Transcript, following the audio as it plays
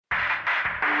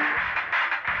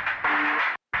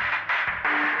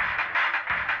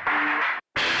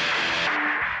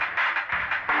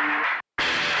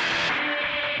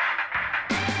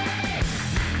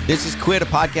This is Quit, a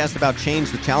podcast about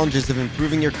change, the challenges of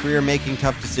improving your career, making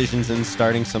tough decisions, and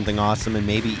starting something awesome, and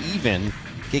maybe even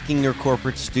kicking your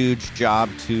corporate stooge job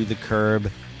to the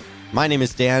curb. My name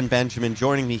is Dan Benjamin.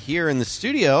 Joining me here in the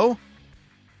studio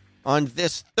on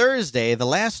this Thursday, the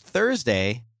last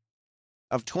Thursday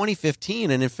of 2015,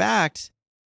 and in fact,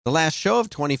 the last show of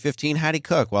 2015, Hattie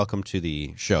Cook. Welcome to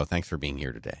the show. Thanks for being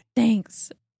here today.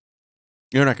 Thanks.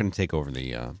 You're not going to take over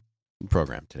the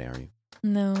program today, are you?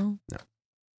 No.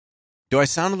 Do I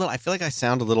sound a little... I feel like I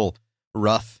sound a little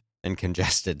rough and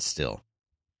congested still.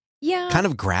 Yeah. Kind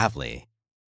of gravelly.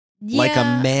 Yeah. Like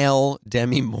a male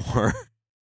Demi Moore.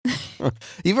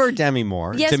 You've heard Demi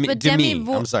Moore. Yes, but Demi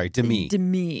Moore. I'm sorry, Demi.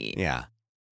 Demi. Yeah.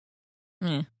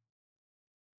 Mm.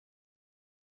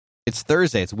 It's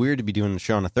Thursday. It's weird to be doing the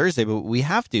show on a Thursday, but we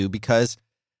have to because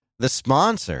the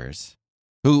sponsors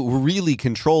who really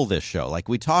control this show, like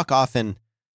we talk often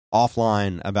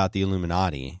offline about the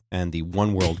Illuminati and the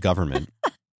one world government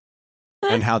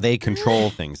and how they control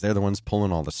things. They're the ones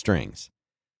pulling all the strings.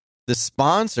 The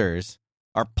sponsors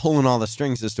are pulling all the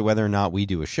strings as to whether or not we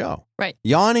do a show. Right.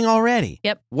 Yawning already.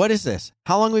 Yep. What is this?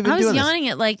 How long have we been doing this? I was yawning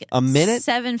at like a minute?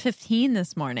 7:15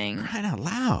 this morning. Right out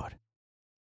loud.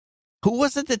 Who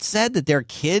was it that said that their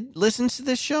kid listens to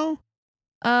this show?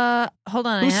 Hold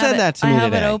on. Who said that to me I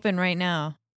have today? it open right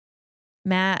now.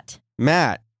 Matt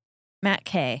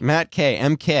K. Matt K.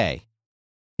 MK.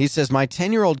 He says, my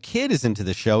 10-year-old kid is into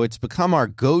the show. It's become our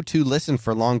go-to listen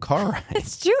for long car rides.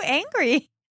 It's too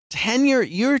angry.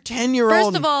 Your 10-year-old.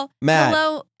 First of all, Matt.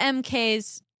 hello,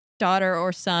 MK's daughter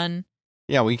or son.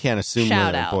 Yeah, we can't assume Shout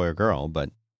whether a out. boy or girl,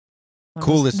 but One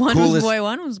Coolest- was coolest- boy,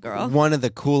 one was girl. one of the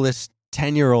coolest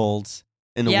 10-year-olds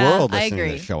in the Yeah, world I listening to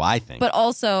agree. the show, I think. But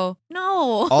also,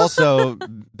 no. Also,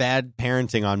 bad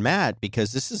parenting on Matt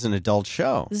because this is an adult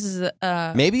show. This is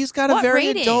Maybe he's got a what very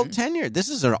rating? adult tenure. This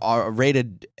is a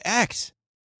rated X.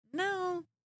 no.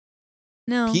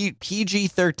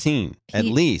 PG-13 at P-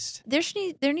 least. There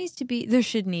needs to be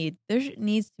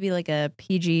like a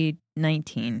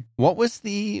PG-19. What was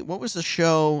the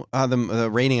show? The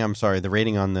rating. I'm sorry, the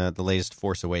rating on the latest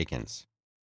Force Awakens.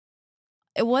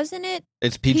 It wasn't it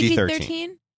It's PG-13.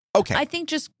 PG-13? Okay, I think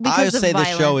just I because would of say violence.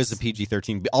 the show is a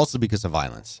PG-13, also because of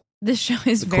violence. This show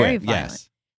is very Quit, violent. yes.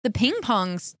 The ping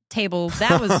pong table,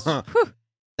 that was whew.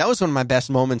 That was one of my best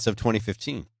moments of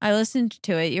 2015. I listened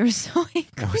to it. You were so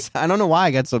angry. I don't know why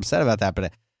I got so upset about that,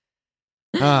 but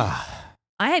I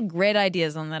had great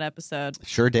ideas on that episode.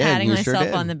 sure did. Patting You myself sure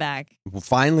did. on the back. Well,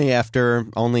 finally, after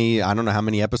only, I don't know how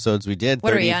many episodes we did,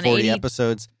 What are 30, we on, 40 80?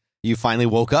 episodes, you finally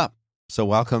woke up. So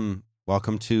welcome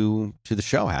to the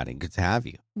show, Hattie. Good to have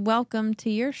you. Welcome to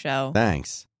your show.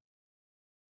 Thanks.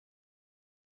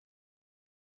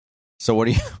 So what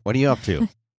are you up to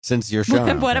since your show?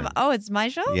 now, What then? about, it's my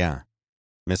show? Yeah.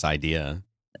 Miss Idea.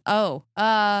 Oh,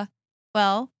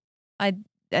 well,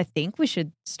 I think we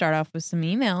should start off with some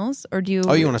emails, or do you?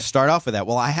 Oh, you want to start off with that?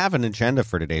 Well, I have an agenda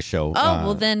for today's show.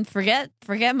 Well, then forget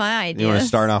my idea. You want to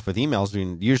start off with emails? I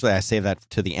mean, usually I save that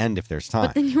to the end if there's time.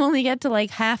 But then you only get to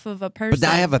like half of a person. But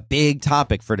I have a big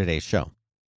topic for today's show.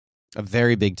 A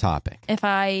very big topic. If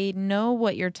I know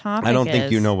what your topic is. I don't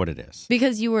think you know what it is.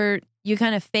 Because you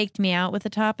kind of faked me out with the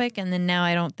topic, and then now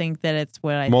I don't think that it's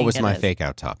what I think What was it my is. fake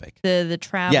out topic? The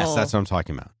travel. Yes, that's what I'm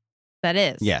talking about. That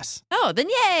is. Yes. Oh, then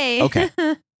yay. Okay.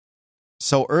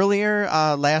 So earlier,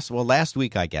 last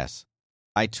week, I guess,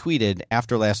 I tweeted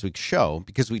after last week's show,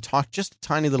 because we talked just a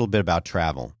tiny little bit about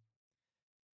travel.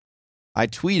 I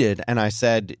tweeted and I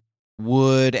said,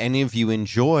 would any of you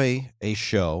enjoy a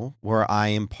show where I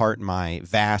impart my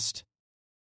vast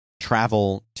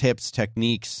travel tips,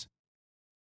 techniques,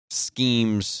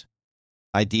 schemes,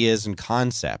 ideas, and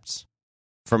concepts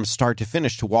from start to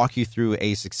finish to walk you through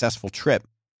a successful trip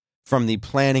from the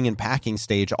planning and packing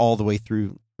stage all the way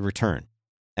through the return,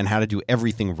 and how to do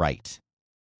everything right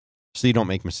so you don't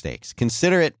make mistakes?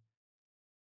 Consider it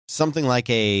something like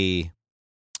a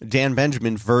Dan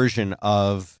Benjamin version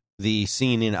of the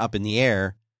scene in Up in the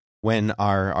Air when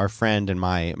our friend and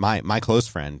my close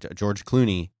friend, George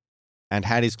Clooney, and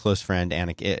Hattie's close friend,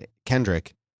 Anna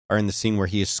Kendrick, are in the scene where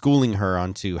he is schooling her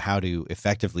onto how to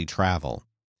effectively travel.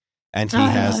 And he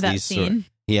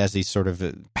has these sort of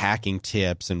packing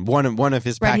tips, and one of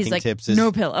his packing he's like, tips is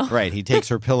no pillow. Right, he takes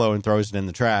her pillow and throws it in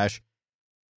the trash.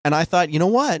 And I thought, you know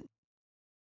what?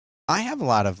 I have a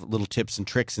lot of little tips and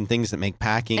tricks and things that make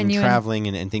packing and traveling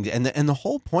and things. And the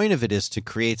whole point of it is to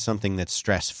create something that's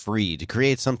stress-free, to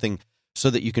create something so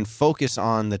that you can focus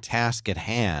on the task at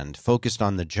hand, focused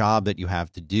on the job that you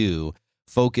have to do,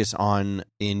 focus on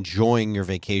enjoying your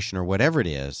vacation or whatever it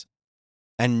is,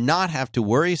 and not have to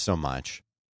worry so much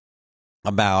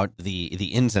about the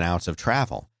ins and outs of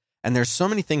travel. And there's so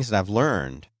many things that I've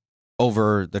learned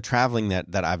over the traveling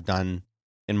that I've done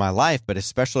in my life, but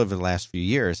especially over the last few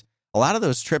years. A lot of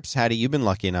those trips, Hattie, you've been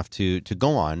lucky enough to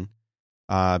go on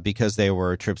because they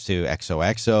were trips to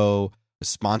XOXO,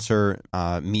 sponsor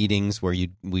meetings where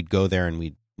we'd go there and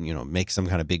we'd make some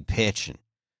kind of big pitch and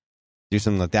do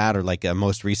something like that. Or like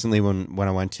most recently when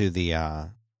I went to the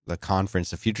conference,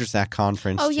 the FutureStack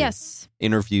conference. Oh, yes.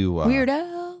 Interview Weird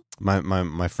Al.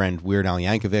 My friend Weird Al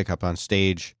Yankovic up on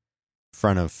stage in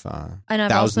front of and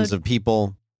I've thousands of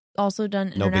people. Also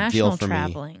done No big deal international for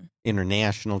traveling. me.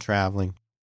 International traveling.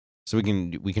 So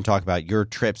we can talk about your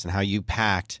trips and how you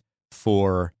packed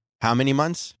for how many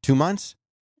months? 2 months?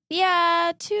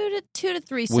 Yeah, two to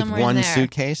three somewhere with one in there.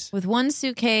 suitcase. With one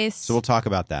suitcase. So we'll talk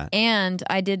about that. And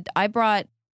I brought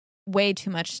way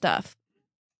too much stuff.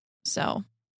 So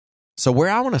where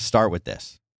I want to start with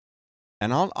this,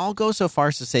 and I'll go so far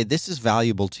as to say this is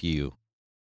valuable to you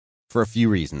for a few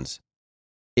reasons.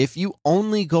 If you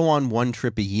only go on one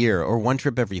trip a year or one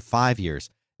trip every 5 years,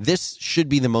 this should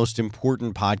be the most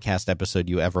important podcast episode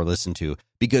you ever listen to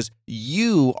because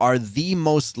you are the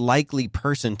most likely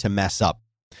person to mess up.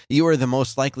 You are the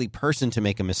most likely person to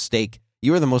make a mistake.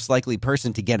 You are the most likely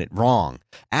person to get it wrong.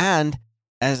 And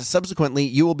as subsequently,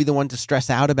 you will be the one to stress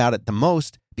out about it the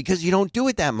most because you don't do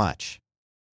it that much.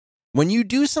 When you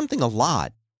do something a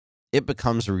lot, it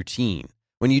becomes routine.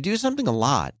 When you do something a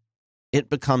lot, it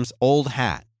becomes old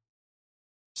hat.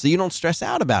 So you don't stress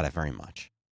out about it very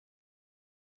much.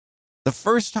 The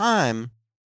first time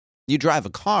you drive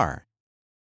a car,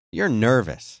 you're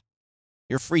nervous.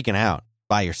 You're freaking out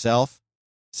by yourself.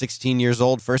 16 years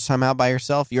old, first time out by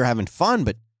yourself. You're having fun,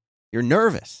 but you're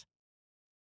nervous.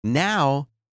 Now,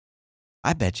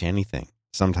 I bet you anything.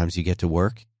 Sometimes you get to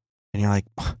work and you're like,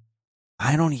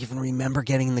 I don't even remember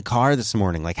getting in the car this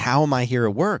morning. Like, how am I here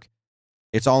at work?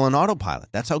 It's all on autopilot.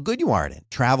 That's how good you are at it.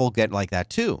 Travel get like that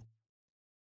too.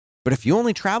 But if you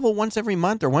only travel once every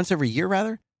month or once every year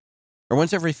rather, or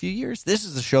once every few years, this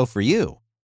is the show for you.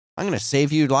 I'm going to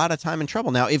save you a lot of time and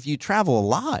trouble. Now, if you travel a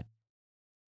lot,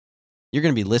 you're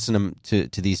going to be listening to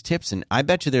these tips, and I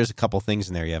bet you there's a couple things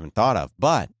in there you haven't thought of,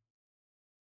 but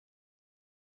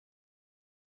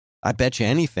I bet you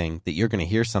anything that you're going to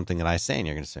hear something that I say, and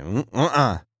you're going to say,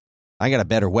 I got a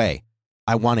better way.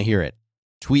 I want to hear it.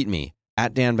 Tweet me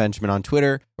at Dan Benjamin on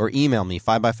Twitter or email me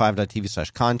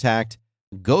 5by5.tv/contact.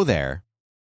 Go there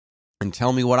and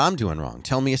tell me what I'm doing wrong.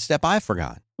 Tell me a step I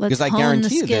forgot. Because I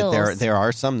guarantee you that there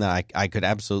are some that I could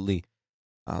absolutely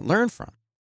learn from.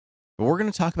 But we're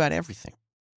going to talk about everything.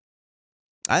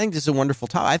 I think this is a wonderful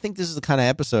topic. I think this is the kind of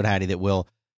episode, Hattie, that will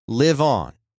live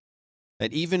on.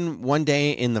 That even one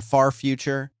day in the far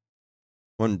future,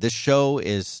 when this show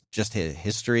is just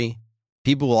history,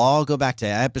 people will all go back to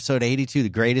episode 82, the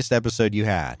greatest episode you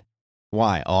had.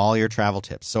 Why? All your travel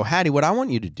tips. So, Hattie, what I want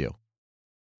you to do,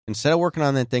 instead of working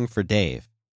on that thing for Dave,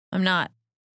 I'm not.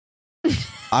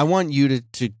 I want you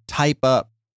to type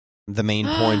up the main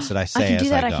points that I say I can do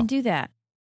that. I go. I can do that.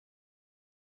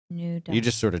 New You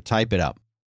just sort of type it up.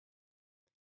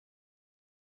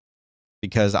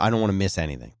 Because I don't want to miss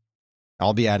anything.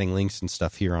 I'll be adding links and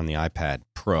stuff here on the iPad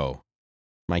Pro.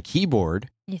 My keyboard.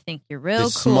 You think you're real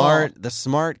cool. The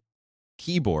smart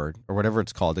keyboard, or whatever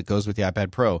it's called, that goes with the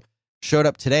iPad Pro, showed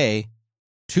up today,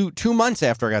 two months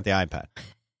after I got the iPad.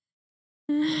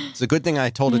 It's a good thing I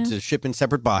told it to ship in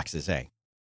separate boxes, eh?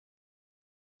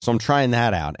 So I'm trying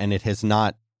that out, and it has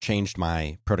not changed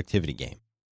my productivity game.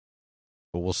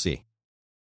 But we'll see.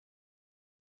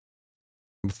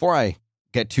 Before I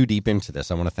get too deep into this,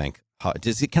 I want to thank...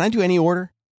 Can I do any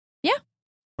order? Yeah.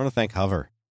 I want to thank Hover.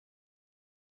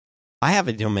 I have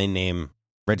a domain name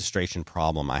registration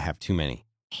problem. I have too many.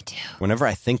 Me too. Whenever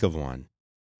I think of one,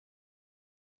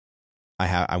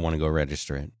 I want to go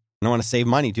register it. And I want to save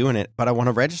money doing it, but I want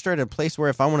to register it at a place where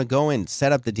if I want to go and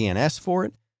set up the DNS for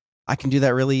it, I can do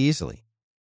that really easily.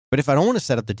 But if I don't want to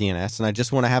set up the DNS and I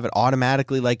just want to have it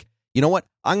automatically, like, you know what?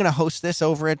 I'm going to host this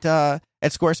over at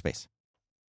Squarespace.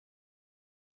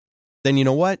 Then you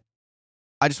know what?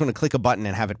 I just want to click a button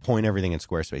and have it point everything in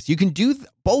Squarespace. You can do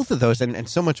both of those and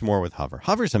so much more with Hover.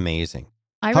 Hover's amazing.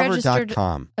 I registered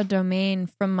a domain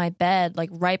from my bed, like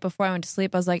right before I went to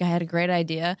sleep. I was like, I had a great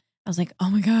idea. I was like, oh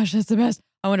my gosh, that's the best.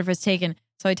 I wonder if it's taken.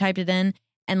 So I typed it in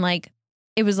and like,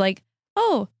 it was like,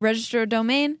 oh, register a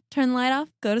domain, turn the light off,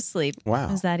 go to sleep. Wow.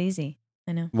 It was that easy.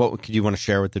 I know. What could you want to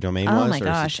share what the domain oh was? My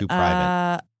gosh. Is it too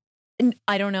private?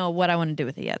 I don't know what I want to do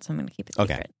with it yet, so I'm going to keep it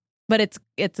secret. Okay. But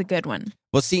it's a good one.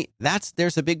 Well, see,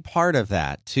 there's a big part of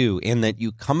that too, in that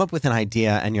you come up with an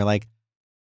idea and you're like,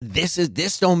 this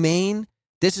domain,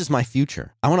 this is my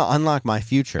future. I want to unlock my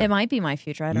future. It might be my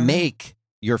future. I don't know. Make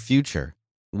your future.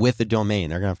 with a domain.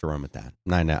 They're going to have to run with that. I'm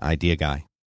not an idea guy.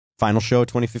 Final show of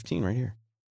 2015 right here.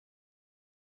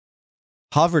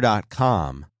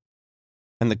 Hover.com.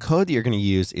 And the code that you're going to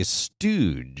use is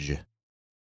Stooge.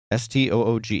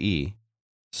 Stooge.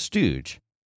 Stooge.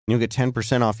 You'll get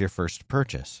 10% off your first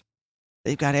purchase.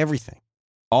 They've got everything.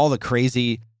 All the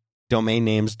crazy domain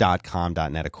names, .com,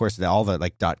 .net. Of course, all the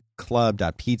like .club,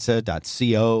 .pizza,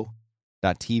 .co,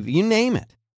 .tv, you name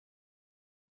it.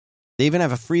 They even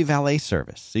have a free valet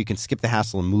service, so you can skip the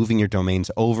hassle of moving your domains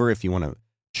over if you want to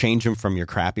change them from your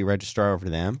crappy registrar over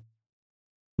to them.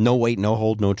 No wait, no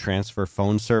hold, no transfer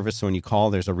phone service. So when you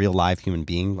call, there's a real live human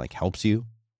being like helps you.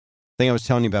 Thing I was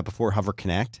telling you about before, Hover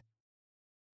Connect.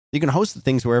 You can host the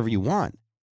things wherever you want.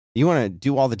 You want to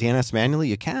do all the DNS manually,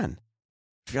 you can.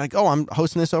 If you're like, oh, I'm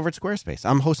hosting this over at Squarespace.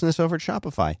 I'm hosting this over at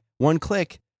Shopify. One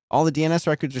click, all the DNS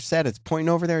records are set. It's pointing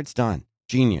over there. It's done.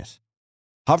 Genius.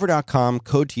 Hover.com,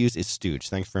 code to use is Stooge.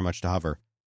 Thanks very much to Hover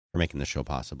for making this show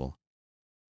possible.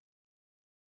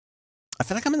 I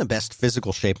feel like I'm in the best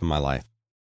physical shape of my life.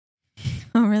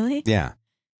 Oh, really? Yeah.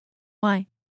 Why?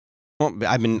 Well,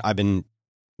 I've been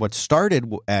what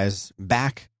started as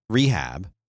back rehab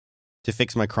to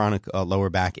fix my chronic lower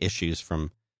back issues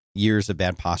from years of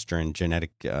bad posture and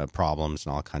genetic problems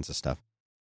and all kinds of stuff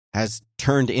has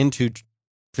turned into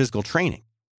physical training.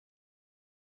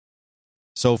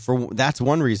 So that's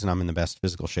one reason I'm in the best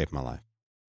physical shape of my life.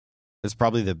 It's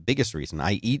probably the biggest reason.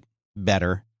 I eat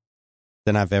better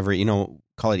than I've ever,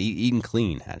 call it eating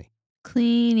clean, Hattie.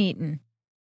 Clean eating.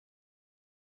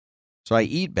 So I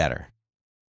eat better.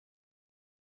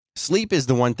 Sleep is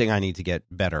the one thing I need to get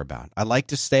better about. I like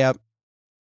to stay up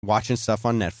watching stuff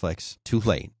on Netflix too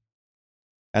late.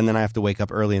 And then I have to wake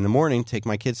up early in the morning, take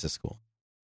my kids to school.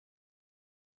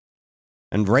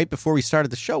 And right before we started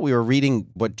the show, we were reading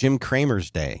what Jim Cramer's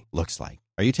day looks like.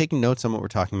 Are you taking notes on what we're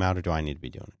talking about, or do I need to be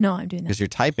doing it? No, I'm doing that. Because you're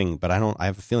typing, but I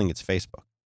have a feeling it's Facebook.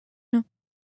 No.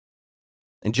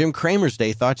 And Jim Cramer's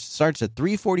day starts at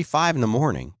 3:45 in the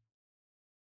morning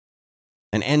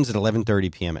and ends at 11:30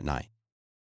 p.m. at night.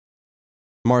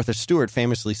 Martha Stewart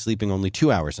famously sleeping only 2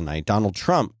 hours a night. Donald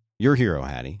Trump, your hero,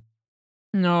 Hattie,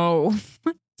 No.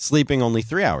 sleeping only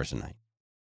 3 hours a night.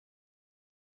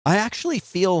 I actually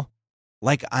feel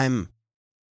like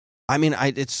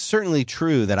it's certainly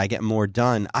true that I get more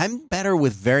done. I'm better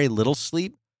with very little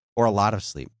sleep or a lot of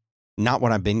sleep. Not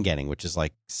what I've been getting, which is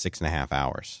like 6.5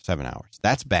 hours, 7 hours.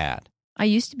 That's bad. I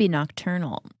used to be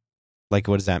nocturnal. Like,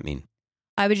 what does that mean?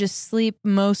 I would just sleep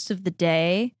most of the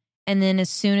day. And then as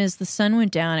soon as the sun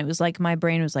went down, it was like my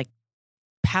brain was like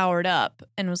powered up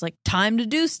and was like, time to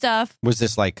do stuff. Was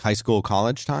this like high school,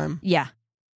 college time? Yeah.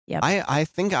 Yep. I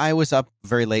think I was up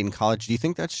very late in college. Do you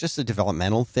think that's just a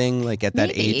developmental thing? Like at that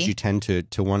Maybe. age, you tend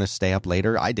to want to stay up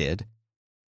later? I did.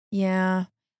 Yeah.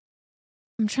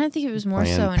 I'm trying to think if it was more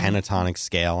Playing so. pentatonic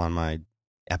scale on my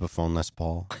Epiphone Les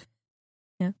Paul.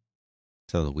 Yeah.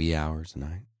 Till the wee hours of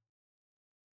night.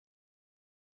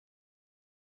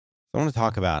 I want to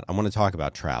talk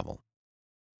about travel.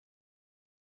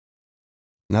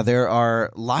 Now, there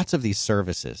are lots of these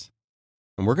services,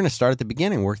 and we're going to start at the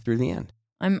beginning, work through the end.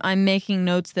 I'm making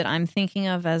notes that I'm thinking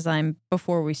of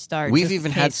before we start. We've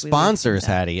even had sponsors,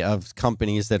 Hattie, of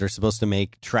companies that are supposed to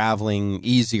make traveling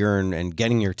easier and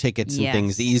getting your tickets and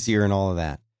things easier and all of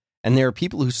that. And there are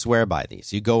people who swear by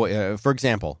these. You go, for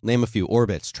example, name a few: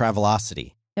 Orbitz,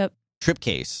 Travelocity. Yep.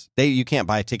 Tripcase. You can't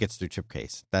buy tickets through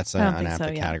Tripcase. That's an app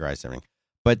to categorize everything.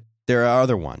 But there are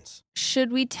other ones.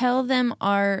 Should we tell them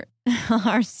our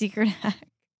secret hack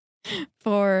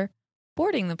for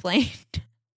boarding the plane?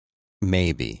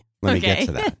 Maybe. Let me get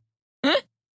to that.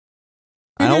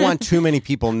 I don't want too many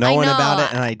people knowing about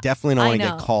it, and I definitely don't want to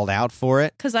get called out for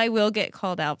it. Because I will get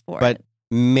called out for it. But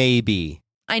maybe.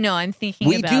 I know, I'm thinking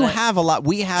about it. We do have a lot.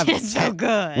 We have it's so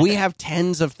good. We have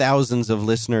tens of thousands of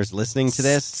listeners listening to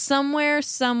this. Somewhere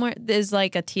there's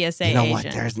like a TSA You know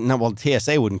agent. what?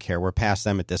 TSA wouldn't care. We're past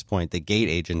them at this point. The gate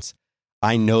agents,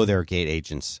 I know there are gate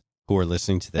agents who are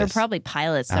listening to this. They're probably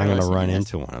pilots. I'm going to run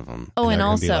into one of them. Oh, and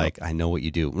also, be like, I know what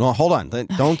you do. No, hold on.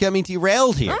 Don't get me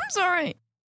derailed here. I'm sorry.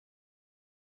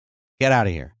 Get out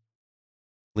of here.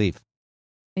 Leave.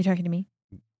 Are you talking to me?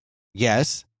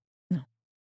 Yes. No.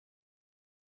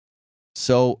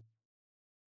 So,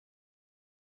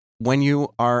 when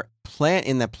you are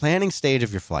in the planning stage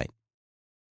of your flight,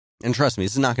 and trust me,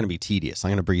 this is not going to be tedious. I'm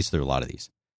going to breeze through a lot of these.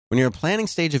 When you're in the planning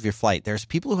stage of your flight, there's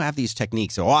people who have these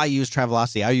techniques. Oh, I use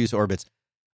Travelocity. I use Orbitz.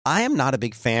 I am not a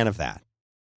big fan of that.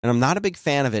 And I'm not a big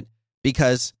fan of it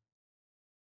because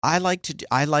I like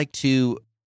to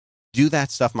do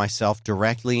that stuff myself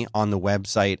directly on the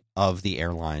website of the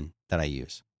airline that I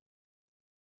use.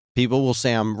 People will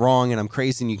say I'm wrong and I'm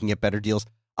crazy and you can get better deals.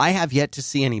 I have yet to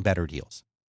see any better deals.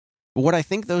 But what I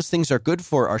think those things are good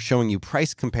for are showing you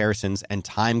price comparisons and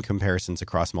time comparisons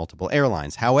across multiple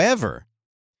airlines. However,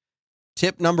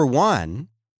 tip number 1.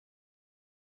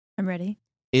 I'm ready.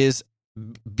 Is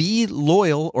be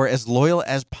loyal or as loyal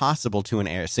as possible to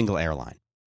a single airline.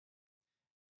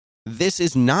 This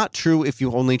is not true if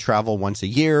you only travel once a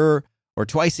year or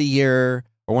twice a year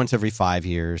or once every 5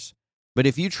 years. But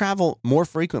if you travel more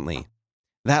frequently,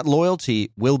 that loyalty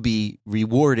will be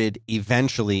rewarded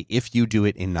eventually if you do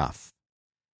it enough.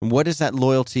 And what does that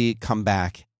loyalty come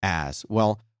back as?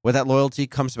 Well, what that loyalty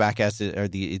comes back as are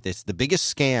the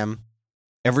biggest scam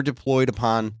ever deployed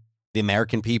upon the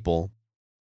American people,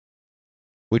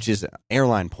 which is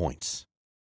airline points.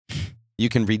 You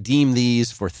can redeem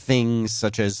these for things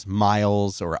such as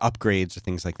miles or upgrades or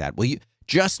things like that. Well, you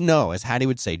just know, as Hattie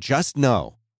would say, just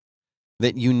know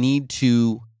that you need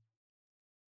to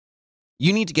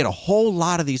get a whole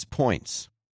lot of these points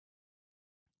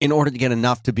in order to get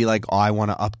enough to be like, oh, I want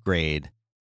to upgrade.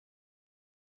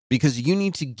 Because you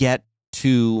need to get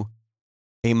to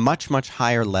a much, much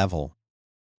higher level.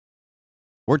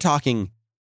 We're talking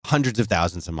hundreds of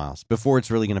thousands of miles before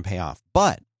it's really going to pay off.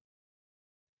 But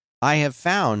I have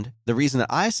found the reason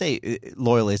that I say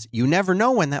loyal is you never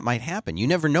know when that might happen. You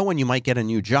never know when you might get a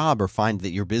new job or find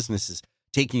that your business is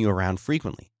taking you around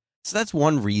frequently. So that's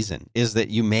one reason, is that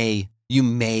you may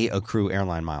accrue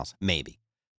airline miles, maybe.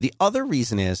 The other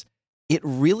reason is it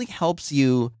really helps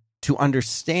you to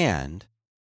understand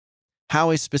how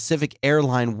a specific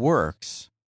airline works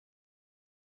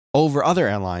over other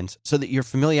airlines so that your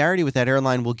familiarity with that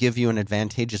airline will give you an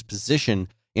advantageous position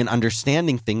in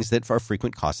understanding things that are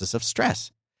frequent causes of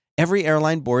stress. Every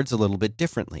airline boards a little bit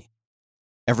differently.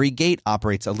 Every gate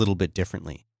operates a little bit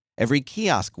differently. Every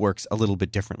kiosk works a little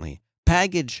bit differently.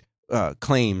 Baggage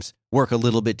claims work a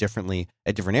little bit differently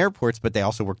at different airports, but they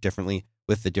also work differently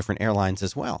with the different airlines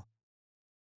as well.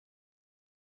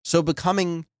 So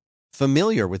becoming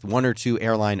familiar with one or two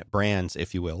airline brands,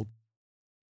 if you will,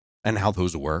 and how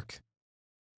those work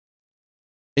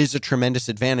is a tremendous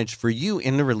advantage for you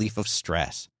in the relief of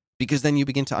stress, because then you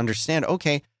begin to understand,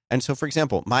 okay, and so for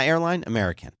example, my airline,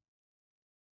 American.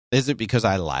 Is it because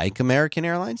I like American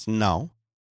Airlines? No.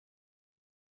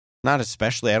 Not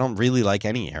especially. I don't really like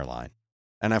any airline.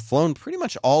 And I've flown pretty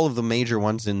much all of the major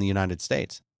ones in the United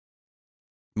States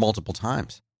multiple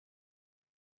times.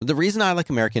 The reason I like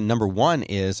American, number one,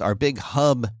 is our big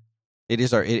hub.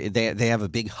 They have a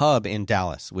big hub in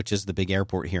Dallas, which is the big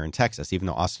airport here in Texas. Even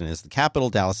though Austin is the capital,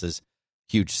 Dallas is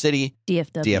a huge city.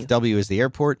 DFW is the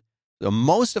airport. So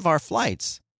most of our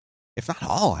flights, if not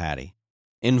all, Hattie,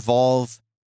 involve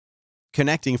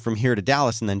connecting from here to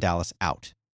Dallas and then Dallas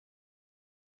out.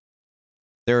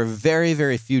 There are very,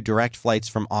 very few direct flights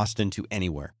from Austin to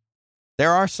anywhere.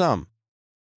 There are some.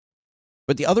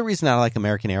 But the other reason I like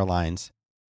American Airlines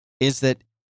is that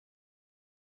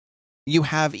you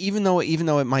have, even though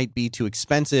it might be too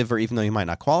expensive or even though you might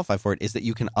not qualify for it, is that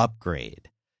you can upgrade.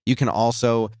 You can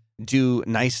also do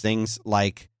nice things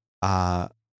like,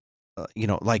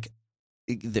 like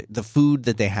the food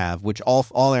that they have, which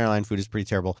all airline food is pretty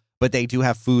terrible, but they do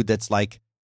have food that's like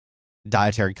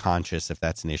dietary conscious, if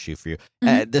that's an issue for you.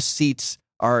 Mm-hmm. The seats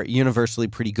are universally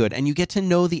pretty good, and you get to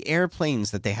know the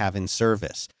airplanes that they have in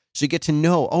service. So you get to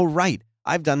know, oh, right,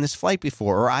 I've done this flight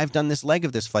before, or I've done this leg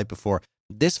of this flight before.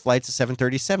 This flight's a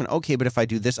 737. Okay, but if I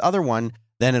do this other one,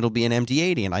 then it'll be an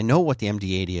MD-80, and I know what the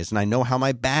MD-80 is, and I know how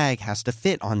my bag has to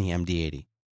fit on the MD-80.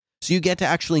 So you get to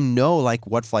actually know, like,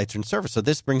 what flights are in service. So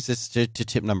this brings us to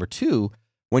tip number 2.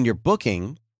 When you're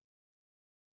booking,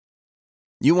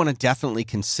 you want to definitely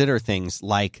consider things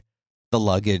like the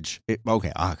luggage. We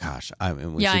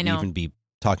should even be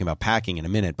talking about packing in a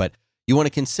minute, but you want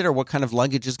to consider what kind of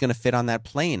luggage is going to fit on that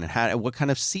plane and what kind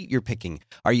of seat you're picking.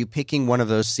 Are you picking one of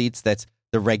those seats that's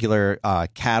the regular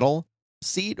cattle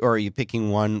seat, or are you picking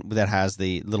one that has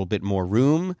the little bit more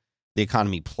room, the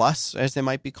economy plus, as they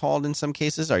might be called in some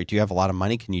cases? Do you have a lot of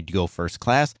money? Can you go first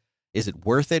class? Is it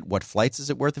worth it? What flights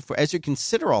is it worth it for? As you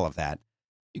consider all of that,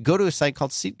 you go to a site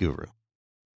called Seat Guru.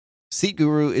 Seat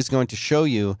Guru is going to show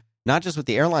you not just what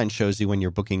the airline shows you when you're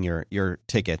booking your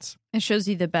tickets. It shows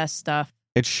you the best stuff.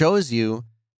 It shows you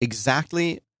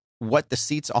exactly what the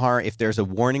seats are if there's a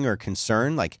warning or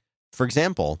concern. Like, for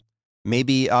example,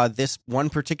 maybe this one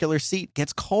particular seat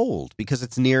gets cold because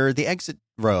it's near the exit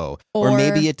row. Or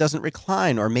maybe it doesn't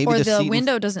recline. Or maybe the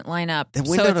window doesn't line up. So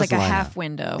it's like a half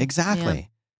window. Exactly. Yeah.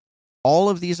 All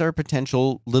of these are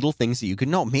potential little things that you could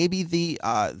know. Maybe the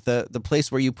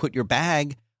place where you put your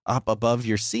bag up above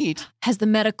your seat has the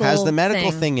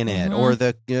medical thing in it, or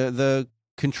the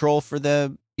control for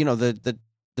the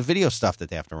video stuff that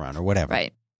they have to run or whatever.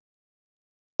 Right.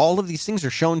 all of these things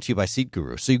are shown to you by Seat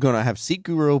Guru. So you're going to have Seat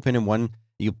Guru open in one.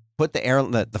 You put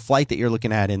the flight that you're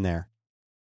looking at in there.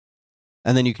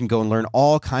 And then you can go and learn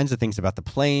all kinds of things about the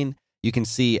plane. You can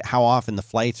see how often the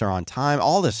flights are on time,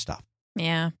 all this stuff.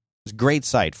 Yeah. It's a great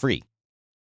site, free.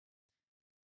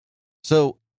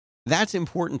 So that's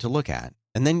important to look at.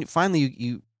 And then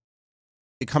finally,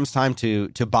 it comes time to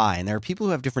buy. And there are people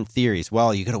who have different theories.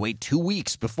 Well, you got to wait 2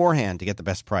 weeks beforehand to get the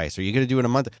best price, or you got to do it in a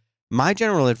month. My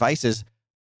general advice is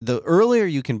the earlier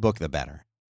you can book, the better.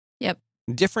 Yep.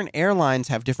 Different airlines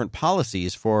have different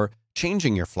policies for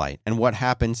changing your flight and what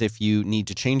happens if you need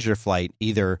to change your flight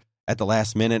either at the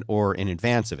last minute or in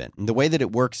advance of it. And the way that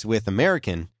it works with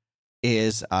American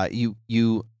is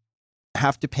you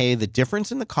have to pay the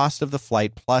difference in the cost of the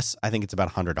flight plus I think it's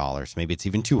about $100. Maybe it's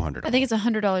even $200. I think it's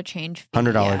 $100 change fee.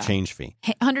 $100 change fee.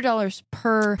 $100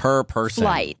 per person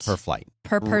flight. Per flight.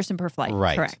 Per person per flight.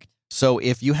 Right. Correct. So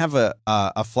if you have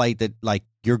a flight that like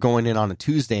you're going in on a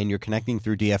Tuesday and you're connecting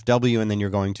through DFW and then you're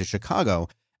going to Chicago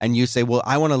and you say, well,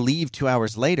 I want to leave 2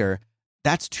 hours later,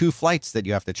 that's 2 flights that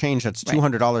you have to change. That's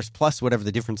 $200 plus whatever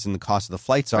the difference in the cost of the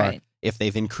flights are if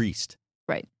they've increased.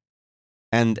 Right.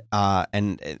 And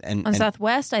on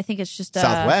Southwest, I think it's just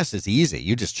Southwest is easy.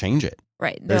 You just change it.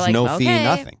 Right. There's no fee,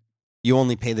 nothing. You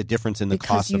only pay the difference in the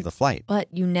cost of the flight. But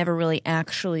you never really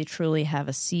actually truly have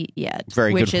a seat yet.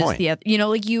 Very good point.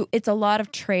 Which is it's a lot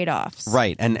of trade-offs.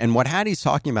 Right. And what Hattie's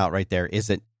talking about right there is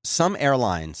that some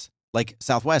airlines, like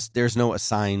Southwest, there's no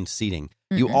assigned seating.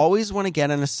 Mm-hmm. You always want to get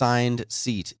an assigned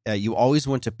seat. You always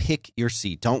want to pick your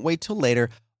seat. Don't wait till later.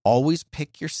 Always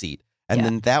pick your seat. And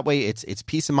then that way it's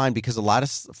peace of mind because a lot of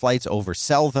flights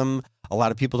oversell them. A lot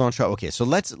of people don't show. Okay, so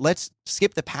let's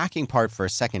skip the packing part for a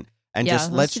second and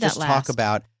let's just talk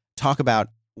about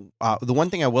the one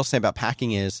thing I will say about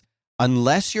packing is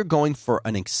unless you're going for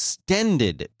an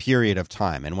extended period of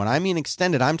time, and when I mean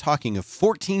extended, I'm talking a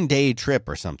 14-day trip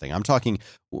or something. I'm talking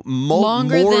more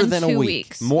than a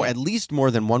week, at least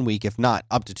more than 1 week, if not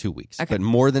up to 2 weeks, but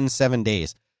more than 7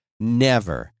 days.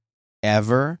 Never,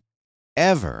 ever,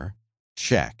 ever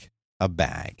check a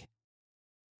bag.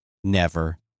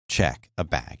 Never check a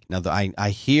bag. Now, I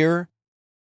hear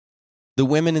the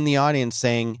women in the audience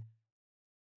saying,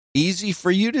 easy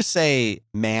for you to say,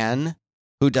 man,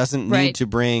 who doesn't need to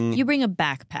bring... You bring a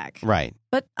backpack. Right.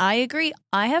 But I agree.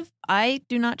 I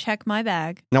do not check my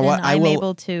bag. Now, what I'm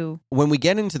able to... When we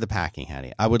get into the packing,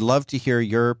 Hattie, I would love to hear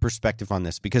your perspective on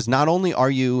this because not only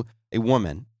are you a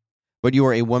woman, but you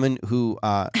are a woman who...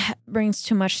 brings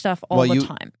too much stuff all the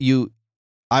time.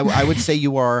 I would say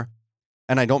you are,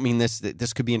 and I don't mean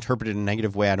this could be interpreted in a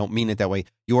negative way. I don't mean it that way.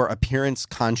 You are appearance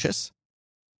conscious.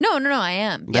 No, I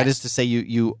am. That is to say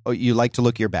you like to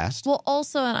look your best. Well,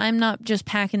 also, I'm not just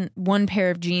packing one pair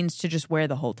of jeans to just wear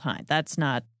the whole time. That's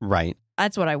not... Right.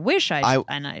 That's what I wish I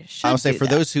should I'll say for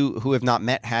those who have not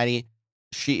met Hattie,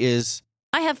 she is...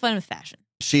 I have fun with fashion.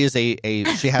 She is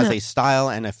she has a style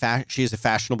and she is a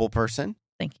fashionable person.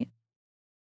 Thank you.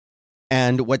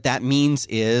 And what that means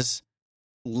is...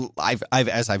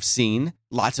 as I've seen,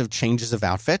 lots of changes of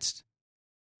outfits.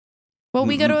 Well,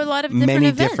 we go to a lot of different many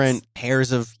events. Different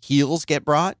pairs of heels get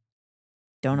brought.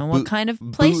 Don't know what kind of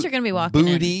place you're going to be walking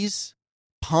booties,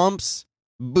 pumps,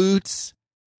 boots.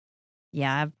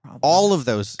 Yeah, I have problems. All of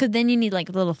those. Because then you need like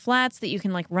little flats that you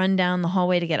can like run down the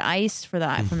hallway to get ice from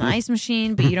the ice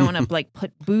machine, but you don't want to like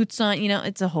put boots on.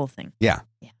 It's a whole thing. Yeah.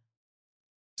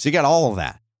 So you got all of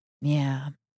that.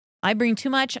 Yeah. I bring too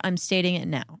much. I'm stating it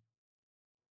now.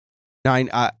 Now,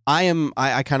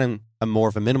 I kind of am more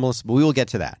of a minimalist, but we will get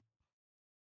to that.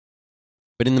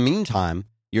 But in the meantime,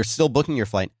 you're still booking your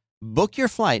flight. Book your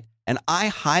flight, and I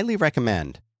highly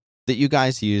recommend that you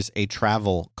guys use a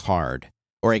travel card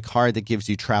or a card that gives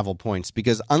you travel points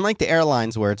because unlike the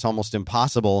airlines where it's almost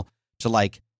impossible to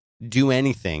like do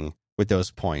anything with those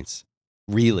points,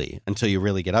 really, until you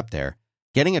really get up there,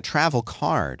 getting a travel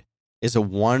card is a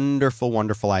wonderful,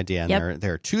 wonderful idea. And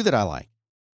there are 2 that I like.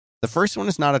 The first one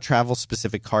is not a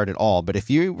travel-specific card at all, but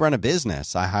if you run a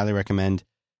business, I highly recommend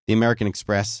the American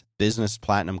Express Business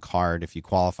Platinum card if you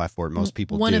qualify for it. Most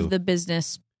people do. One of the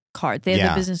business cards. They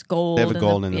have the business gold. They have a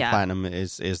gold and the platinum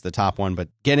is the top one, but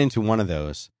get into one of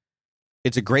those.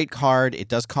 It's a great card. It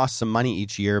does cost some money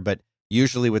each year, but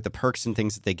usually with the perks and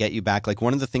things that they get you back, like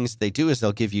one of the things that they do is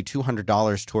they'll give you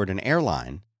 $200 toward an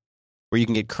airline where you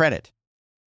can get credit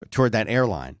toward that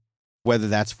airline. Whether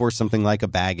that's for something like a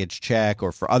baggage check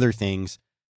or for other things,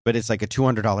 but it's like a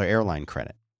 $200 airline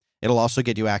credit. It'll also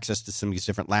get you access to some of these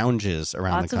different lounges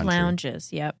around the country. Lots of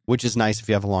lounges, yep. Which is nice if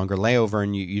you have a longer layover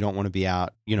and you don't want to be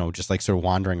out, just like sort of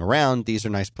wandering around. These are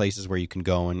nice places where you can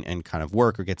go and kind of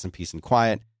work or get some peace and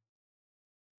quiet.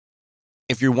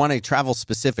 If you want a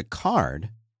travel-specific card,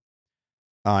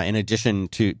 in addition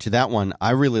to that one,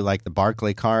 I really like the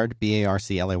Barclay card,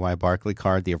 Barclay Barclay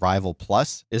card. The Arrival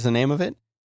Plus is the name of it.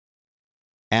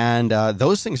 And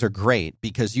those things are great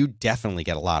because you definitely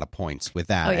get a lot of points with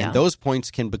that. Oh, yeah. And those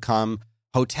points can become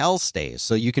hotel stays.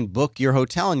 So you can book your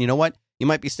hotel, and you know what? You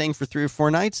might be staying for 3 or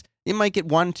 4 nights. You might get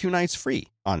 1-2 nights free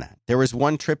on that. There was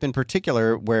one trip in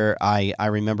particular where I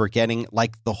remember getting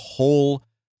like the whole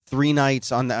 3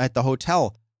 nights at the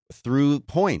hotel through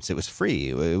points. It was free.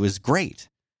 It was great.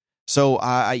 So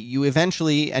you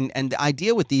eventually, and the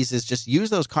idea with these is just use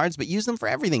those cards, but use them for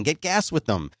everything. Get gas with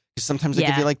them. Sometimes they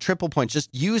give you like triple points.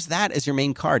 Just use that as your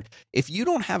main card. If you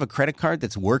don't have a credit card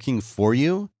that's working for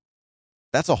you,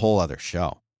 that's a whole other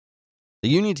show.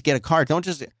 You need to get a card. Don't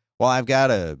just, well, I've got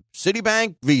a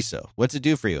Citibank Visa. What's it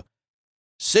do for you?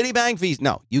 Citibank Visa.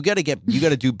 No, you got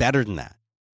to do better than that.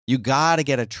 You got to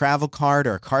get a travel card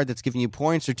or a card that's giving you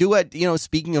points, or do what,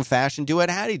 speaking of fashion, do what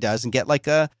Hattie does and get like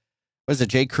a, what is it,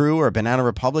 J. Crew or a Banana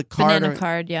Republic card? Banana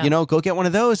card, yeah. Go get one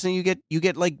of those, and you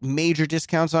get like major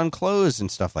discounts on clothes and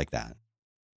stuff like that.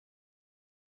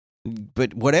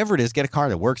 But whatever it is, get a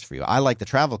card that works for you. I like the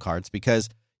travel cards because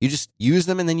you just use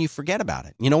them and then you forget about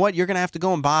it. You know what? You're going to have to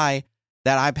go and buy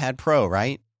that iPad Pro,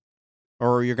 right?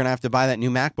 Or you're going to have to buy that new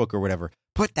MacBook or whatever.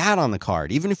 Put that on the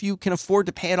card. Even if you can afford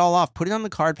to pay it all off, put it on the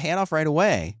card, pay it off right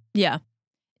away. Yeah.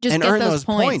 Just and get earn those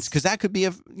points, because because that could be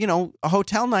a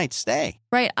hotel night stay.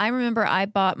 Right. I remember I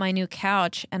bought my new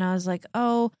couch and I was like,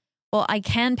 oh, well, I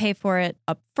can pay for it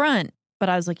up front. But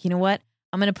I was like, you know what?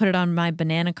 I'm going to put it on my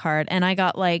Banana card. And I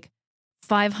got like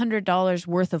 $500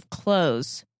 worth of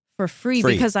clothes for free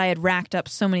because I had racked up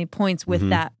so many points with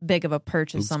that big of a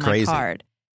purchase on my card.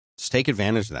 Just take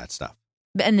advantage of that stuff.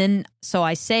 And then, so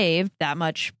I saved that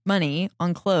much money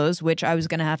on clothes, which I was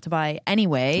going to have to buy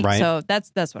anyway. Right. So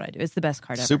that's what I do. It's the best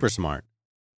card ever. Super smart.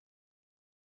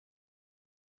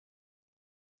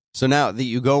 So now that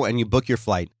you go and you book your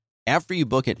flight, after you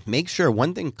book it, make sure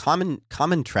one thing,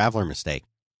 common traveler mistake.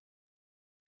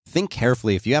 Think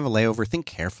carefully. If you have a layover, think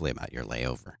carefully about your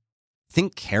layover.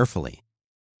 Think carefully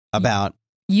about...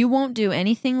 You won't do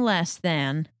anything less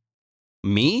than...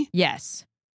 Me? Yes.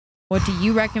 What do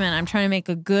you recommend? I'm trying to make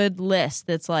a good list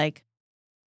that's like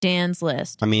Dan's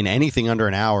list. I mean, anything under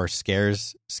an hour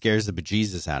scares the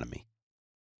bejesus out of me.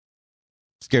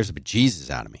 Scares the bejesus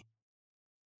out of me.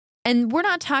 And we're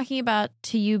not talking about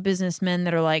to you businessmen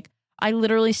that are like, I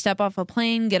literally step off a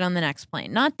plane, get on the next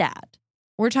plane. Not that.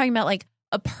 We're talking about like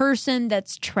a person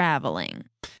that's traveling.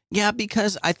 Yeah,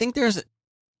 because I think there's,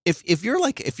 if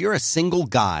you're a single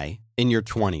guy in your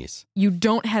 20s. You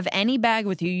don't have any bag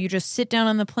with you. You just sit down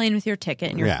on the plane with your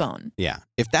ticket and your phone. Yeah.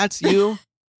 If that's you,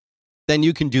 then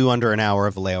you can do under an hour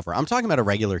of a layover. I'm talking about a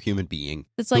regular human being.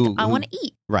 It's like, I want to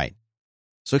eat. Right.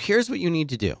 So here's what you need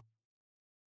to do.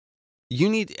 You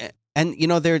need, and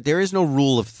there is no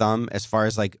rule of thumb as far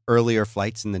as like earlier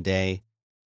flights in the day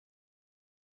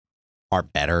are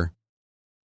better.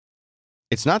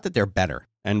 It's not that they're better.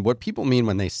 And what people mean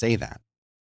when they say that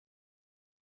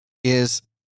is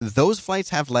those flights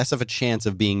have less of a chance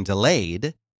of being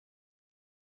delayed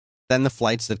than the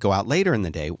flights that go out later in the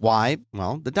day. Why?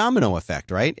 Well, the domino effect,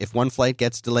 right? If one flight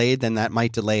gets delayed, then that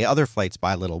might delay other flights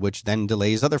by a little, which then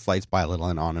delays other flights by a little,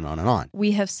 and on and on and on.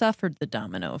 We have suffered the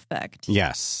domino effect.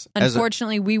 Yes.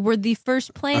 Unfortunately, we were the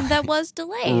first plane that was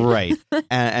delayed. Right.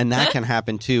 and that can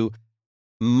happen too.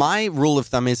 My rule of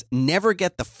thumb is never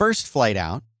get the first flight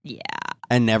out. Yeah.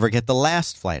 And never get the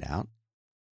last flight out.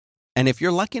 And if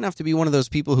you're lucky enough to be one of those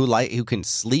people who can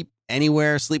sleep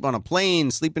anywhere, sleep on a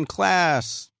plane, sleep in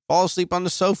class, fall asleep on the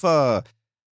sofa,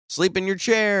 sleep in your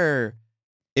chair.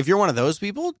 If you're one of those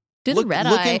people, look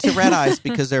into red eyes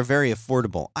because they're very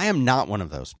affordable. I am not one of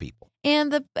those people. And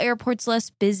the airport's less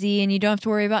busy and you don't have to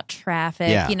worry about traffic.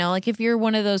 Yeah. Like if you're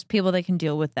one of those people that can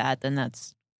deal with that, then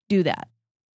do that.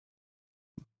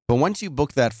 But once you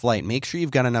book that flight, make sure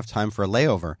you've got enough time for a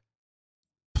layover.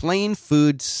 Plane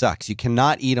food sucks. You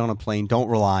cannot eat on a plane. Don't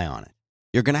rely on it.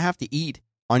 You're going to have to eat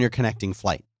on your connecting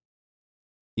flight.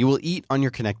 You will eat on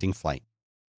your connecting flight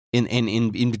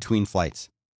in between flights.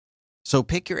 So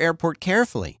pick your airport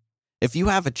carefully. If you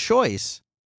have a choice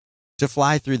to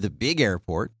fly through the big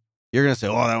airport, you're going to say,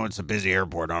 oh, that one's a busy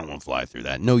airport. I don't want to fly through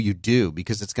that. No, you do,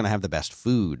 because it's going to have the best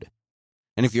food.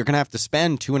 And if you're going to have to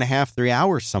spend 2.5, 3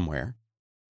 hours somewhere,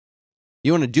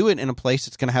 you want to do it in a place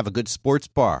that's going to have a good sports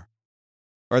bar,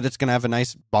 or that's going to have a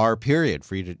nice bar period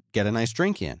for you to get a nice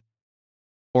drink in,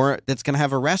 or that's going to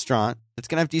have a restaurant that's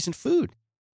going to have decent food.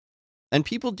 And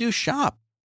people do shop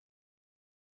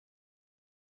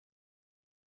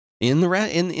in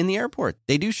the airport.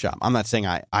 They do shop. I'm not saying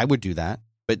I would do that,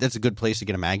 but that's a good place to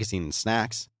get a magazine and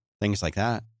snacks, things like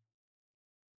that.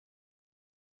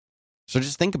 So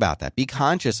just think about that. Be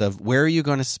conscious of where are you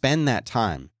going to spend that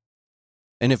time.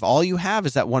 And if all you have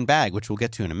is that one bag, which we'll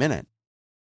get to in a minute,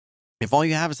 if all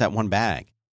you have is that one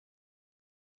bag,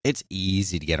 it's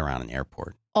easy to get around an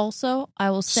airport. Also, I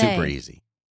will say, super easy.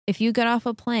 If you get off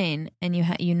a plane and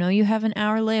you know you have an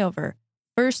hour layover,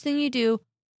 first thing you do,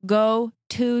 go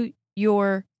to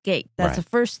your gate. That's the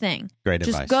first thing. Great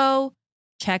advice. Just go,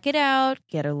 check it out,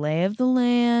 get a lay of the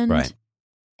land. Right.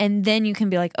 And then you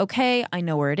can be like, okay, I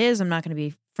know where it is. I'm not going to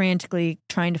be frantically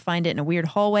trying to find it in a weird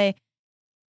hallway.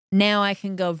 Now I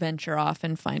can go venture off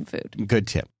and find food. Good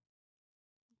tip.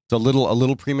 It's a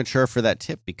little premature for that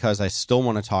tip because I still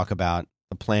want to talk about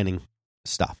the planning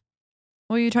stuff.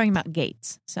 Well, you're talking about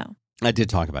gates, so. I did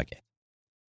talk about gates.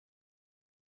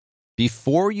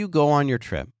 Before you go on your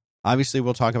trip, obviously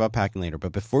we'll talk about packing later,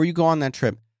 but before you go on that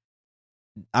trip,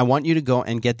 I want you to go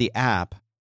and get the app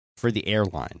for the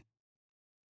airline.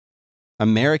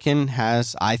 American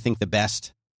has, I think, the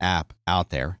best app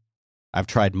out there. I've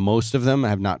tried most of them. I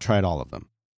have not tried all of them.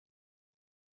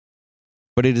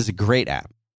 But it is a great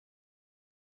app.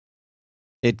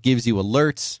 It gives you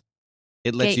alerts.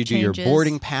 It lets you do your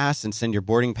boarding pass and send your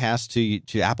boarding pass to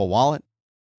Apple Wallet.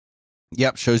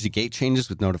 Yep, shows you gate changes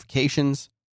with notifications.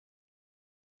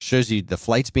 Shows you the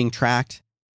flights being tracked.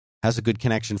 Has a good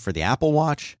connection for the Apple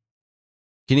Watch.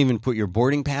 You can even put your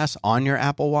boarding pass on your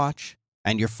Apple Watch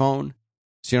and your phone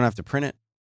so you don't have to print it.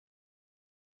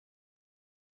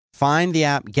 Find the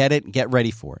app, get it, get ready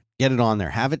for it. Get it on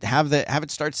there. Have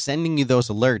it start sending you those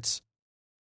alerts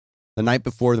the night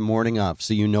before, the morning of,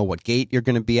 so you know what gate you're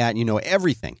going to be at. You know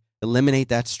everything. Eliminate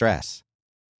that stress.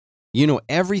 You know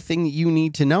everything that you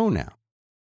need to know now.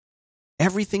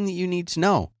 Everything that you need to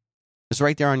know is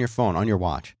right there on your phone, on your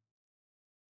watch.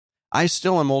 I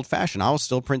still am old-fashioned. I will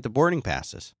still print the boarding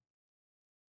passes.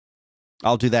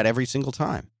 I'll do that every single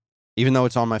time, even though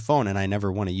it's on my phone and I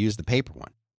never want to use the paper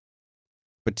one.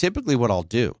 But typically what I'll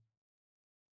do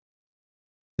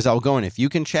is I'll go in. If you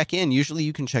can check in, usually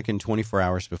you can check in 24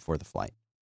 hours before the flight.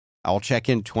 I'll check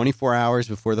in 24 hours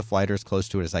before the flight or as close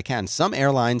to it as I can. Some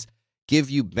airlines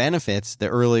give you benefits the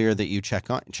earlier that you check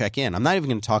in. I'm not even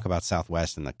going to talk about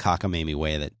Southwest and the cockamamie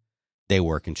way that they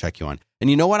work and check you on. And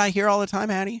you know what I hear all the time,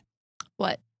 Hattie?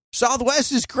 What?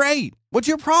 Southwest is great. What's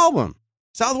your problem?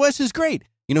 Southwest is great.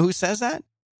 You know who says that?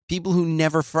 People who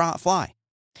never fly.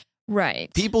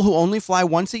 Right. People who only fly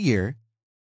once a year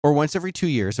or once every 2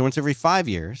 years or once every 5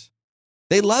 years.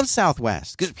 They love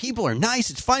Southwest because people are nice.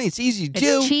 It's funny. It's easy to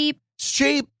do. It's cheap. It's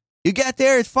cheap. You get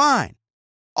there. It's fine.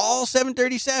 All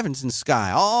 737s in the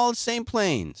sky. All the same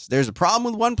planes. There's a problem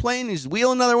with one plane. You just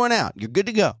wheel another one out. You're good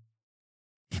to go.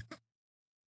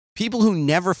 People who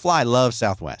never fly love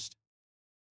Southwest.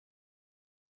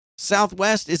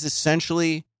 Southwest is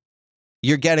essentially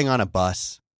you're getting on a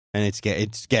bus and it's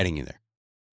getting you there.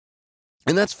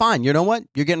 And that's fine. You know what?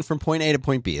 You're getting from point A to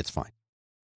point B. It's fine.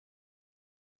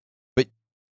 But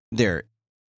their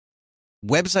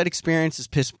website experience is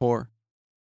piss poor.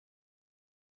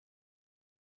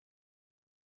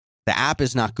 The app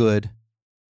is not good.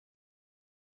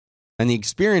 And the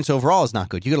experience overall is not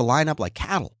good. You got to line up like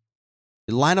cattle.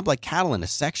 You line up like cattle in a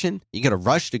section. You got to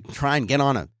rush to try and get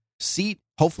on a seat.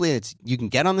 Hopefully you can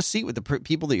get on the seat with the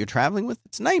people that you're traveling with.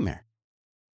 It's a nightmare.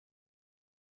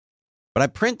 But I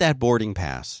print that boarding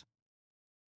pass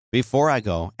before I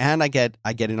go, and I get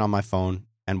it on my phone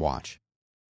and watch.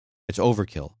 It's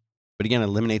overkill. But again,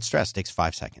 eliminate stress. It takes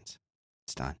 5 seconds.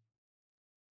 It's done.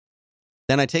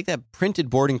 Then I take that printed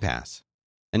boarding pass,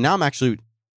 and now I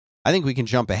think we can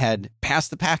jump ahead past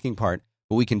the packing part,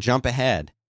 but we can jump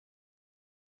ahead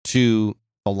to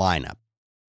the lineup.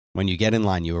 When you get in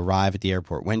line, you arrive at the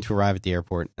airport, when to arrive at the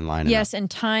airport and line up. Yes,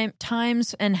 and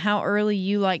times and how early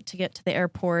you like to get to the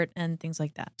airport and things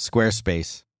like that.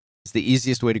 Squarespace is the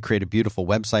easiest way to create a beautiful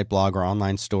website, blog, or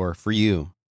online store for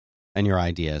you and your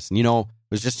ideas. And I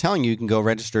was just telling you can go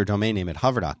register a domain name at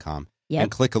hover.com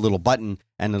and click a little button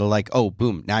and it'll oh,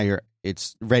 boom, now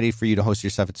it's ready for you to host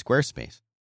your stuff at Squarespace.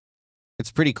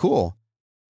 It's pretty cool.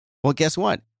 Well, guess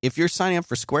what? If you're signing up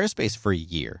for Squarespace for a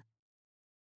year,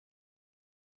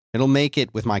 it'll make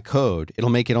it, with my code, it'll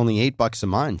make it only $8 a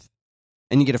month.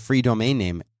 And you get a free domain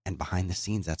name. And behind the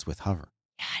scenes, that's with Hover.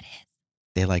 Yeah, it is.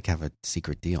 They have a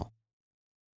secret deal.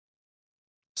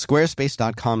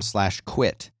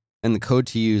 Squarespace.com/quit. And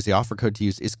the offer code to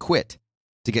use is QUIT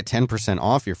to get 10%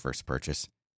 off your first purchase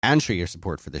and show your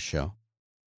support for this show.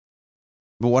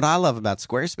 But what I love about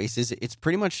Squarespace is it's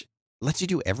pretty much lets you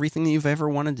do everything that you've ever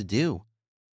wanted to do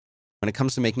when it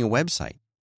comes to making a website.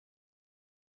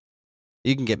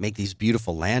 You can make these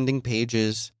beautiful landing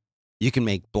pages. You can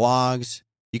make blogs.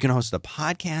 You can host a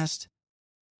podcast.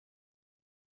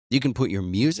 You can put your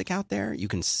music out there. You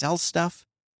can sell stuff.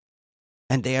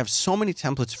 And they have so many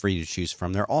templates for you to choose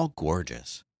from. They're all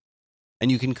gorgeous.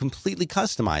 And you can completely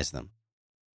customize them.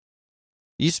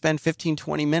 You spend 15,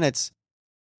 20 minutes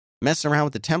messing around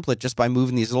with the template just by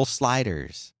moving these little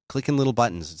sliders, clicking little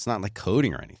buttons. It's not like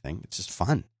coding or anything. It's just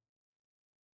fun.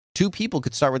 2 people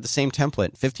could start with the same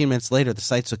template. 15 minutes later, the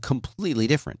sites are completely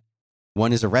different.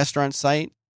 One is a restaurant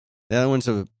site. The other one's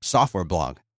a software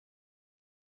blog.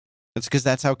 That's because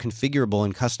that's how configurable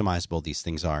and customizable these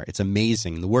things are. It's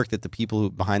amazing. The work that the people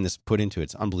behind this put into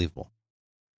it's unbelievable.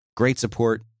 Great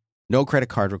support. No credit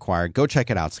card required. Go check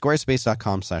it out.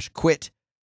 Squarespace.com/quit.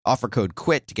 Offer code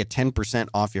QUIT to get 10%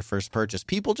 off your first purchase.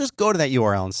 People, just go to that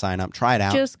URL and sign up. Try it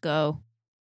out. Just go.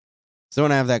 So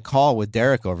when I have that call with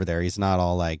Derek over there, he's not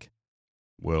all like,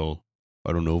 well,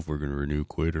 I don't know if we're going to renew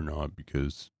QUIT or not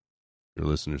because your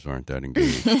listeners aren't that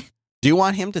engaged. Do you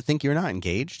want him to think you're not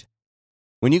engaged?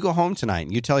 When you go home tonight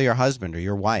and you tell your husband or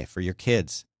your wife or your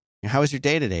kids, how was your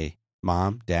day today,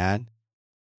 Mom, Dad?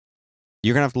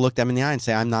 You're going to have to look them in the eye and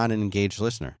say, I'm not an engaged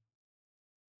listener.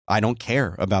 I don't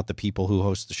care about the people who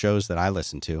host the shows that I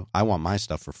listen to. I want my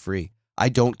stuff for free. I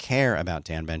don't care about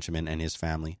Dan Benjamin and his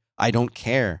family. I don't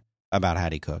care about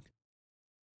Hattie Cook.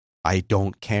 I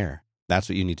don't care. That's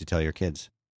what you need to tell your kids.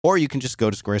 Or you can just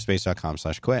go to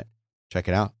squarespace.com/quit. Check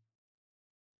it out.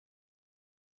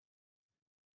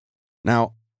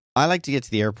 Now, I like to get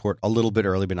to the airport a little bit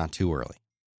early, but not too early.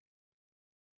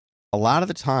 A lot of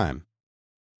the time,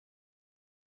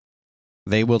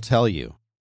 they will tell you,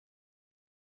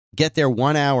 get there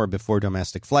 1 hour before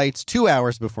domestic flights, 2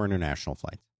 hours before international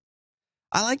flights.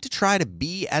 I like to try to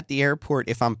be at the airport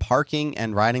if I'm parking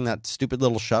and riding that stupid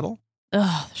little shuttle.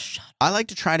 Ugh, the shuttle. I like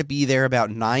to try to be there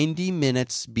about 90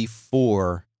 minutes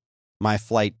before my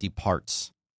flight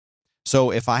departs.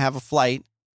 So if I have a flight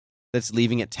that's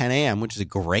leaving at 10 a.m., which is a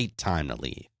great time to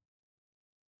leave,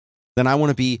 then I want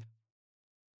to be,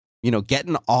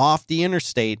 getting off the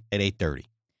interstate at 8:30.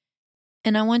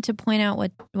 And I want to point out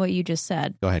what you just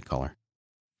said. Go ahead, caller.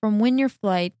 From when your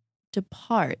flight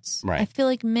departs, right. I feel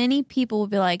like many people will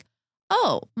be like,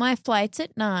 oh, my flight's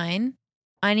at 9.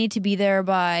 I need to be there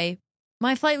by,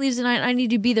 my flight leaves at 9. I need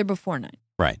to be there before 9.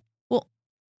 Right. Well,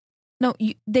 no,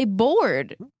 they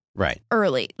board right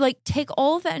early. Like, take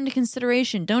all of that into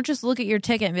consideration. Don't just look at your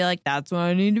ticket and be like, that's when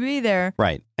I need to be there.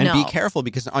 Right. And be careful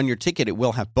because on your ticket, it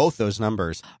will have both those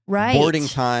numbers. Right. Boarding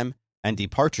time and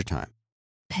departure time.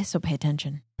 So pay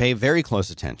attention. Pay very close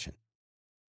attention.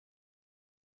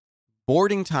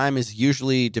 Boarding time is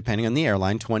usually, depending on the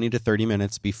airline, 20 to 30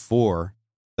 minutes before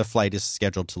the flight is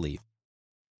scheduled to leave.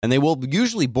 And they will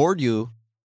usually board you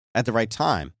at the right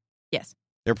time. Yes.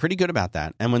 They're pretty good about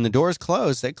that. And when the doors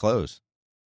close, they close.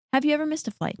 Have you ever missed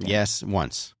a flight, Dan? Yes,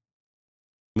 once.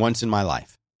 Once in my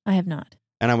life. I have not.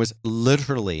 And I was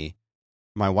literally,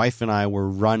 my wife and I were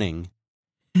running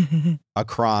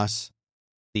across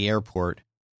the airport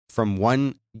from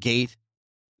one gate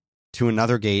to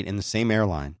another gate in the same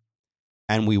airline.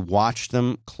 And we watched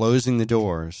them closing the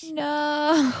doors.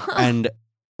 No. And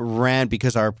ran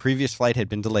because our previous flight had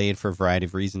been delayed for a variety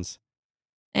of reasons.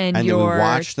 And then we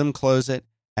watched them close it.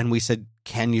 And we said,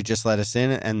 can you just let us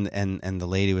in? And the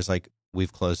lady was like,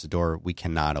 we've closed the door. We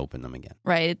cannot open them again.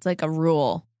 Right. It's like a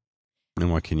rule. And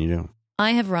what can you do?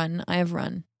 I have run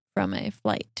from a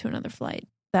flight to another flight.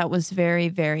 That was very,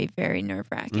 very, very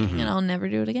nerve-wracking. Mm-hmm. And I'll never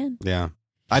do it again. Yeah.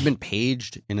 I've been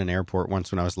paged in an airport once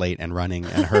when I was late and running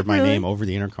and heard my name over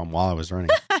the intercom while I was running.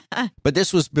 But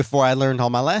this was before I learned all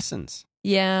my lessons.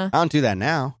 Yeah. I don't do that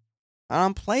now. I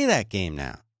don't play that game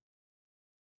now.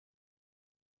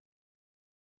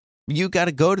 You got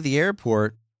to go to the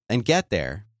airport and get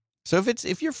there. So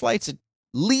if your flight's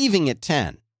leaving at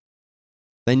 10,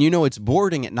 then you know it's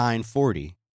boarding at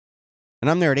 9:40. And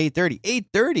I'm there at 8:30.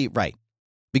 8:30, right.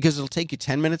 Because it'll take you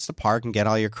 10 minutes to park and get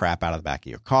all your crap out of the back of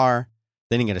your car.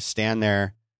 Then you got to stand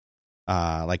there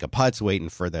like a putz waiting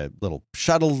for the little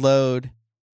shuttle load.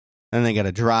 Then they got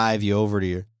to drive you over to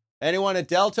your... Anyone at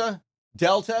Delta?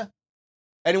 Delta?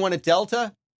 Anyone at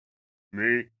Delta?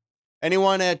 Me.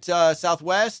 Anyone at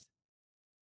Southwest?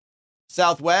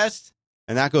 Southwest?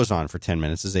 And that goes on for 10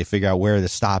 minutes as they figure out where the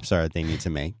stops are that they need to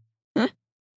make.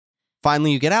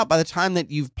 Finally, you get out. By the time that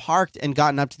you've parked and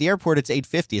gotten up to the airport, it's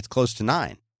 8:50. It's close to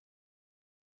 9.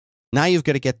 Now you've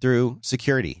got to get through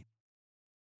security.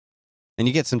 And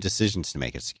you get some decisions to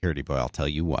make at security, boy, I'll tell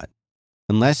you what.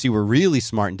 Unless you were really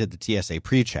smart and did the TSA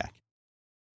pre-check.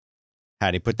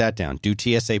 How do you put that down? Do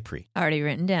TSA pre. Already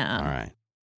written down. All right.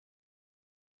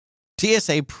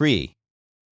 TSA pre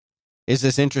is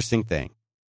this interesting thing.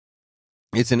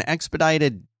 It's an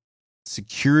expedited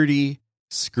security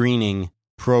screening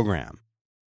program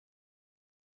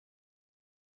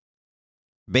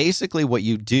Basically, what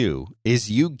you do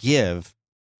is you give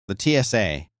the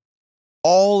TSA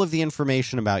all of the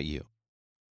information about you.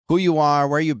 Who you are,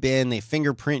 where you've been, they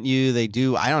fingerprint you, they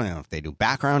do, I don't know if they do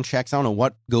background checks, I don't know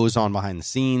what goes on behind the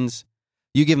scenes.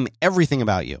 You give them everything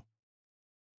about you.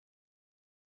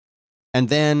 And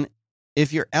then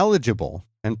if you're eligible,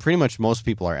 and pretty much most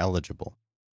people are eligible,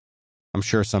 I'm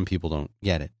sure some people don't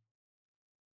get it,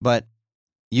 but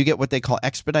you get what they call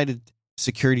expedited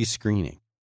security screening.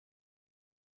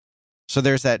 So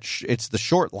there's that, it's the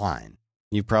short line.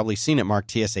 You've probably seen it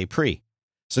marked TSA pre.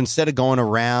 So instead of going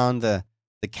around the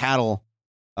cattle,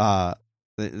 the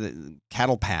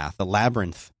cattle path, the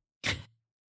labyrinth,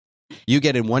 you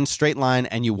get in one straight line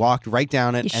and you walk right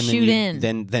down it, and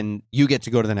then you get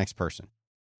to go to the next person.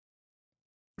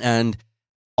 And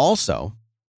also,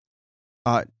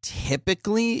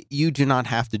 typically you do not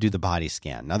have to do the body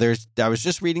scan. Now, I was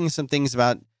just reading some things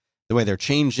about the way they're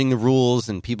changing the rules,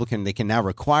 and they can now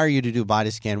require you to do a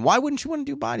body scan. Why wouldn't you want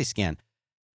to do a body scan?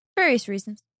 Various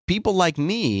reasons. People like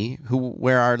me who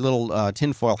wear our little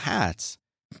tinfoil hats,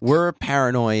 we're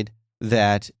paranoid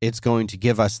that it's going to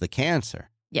give us the cancer.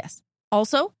 Yes.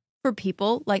 Also, for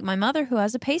people like my mother who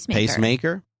has a pacemaker.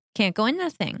 Pacemaker? Can't go in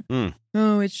that thing.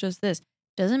 Oh, it's just this.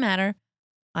 Doesn't matter.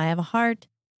 I have a heart.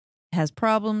 It has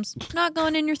problems. Not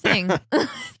going in your thing.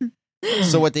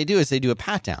 So what they do is they do a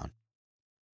pat down.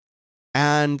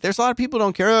 And there's a lot of people who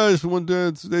don't care. Oh,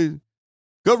 the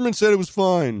government said it was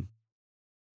fine.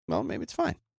 Well, maybe it's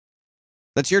fine.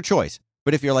 That's your choice.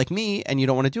 But if you're like me and you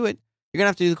don't want to do it, you're going to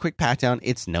have to do the quick pat down.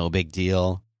 It's no big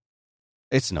deal.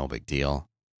 It's no big deal.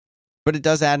 But it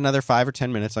does add another 5 or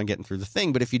 10 minutes on getting through the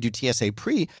thing. But if you do TSA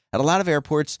pre, at a lot of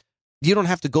airports, you don't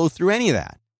have to go through any of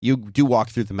that. You do walk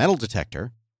through the metal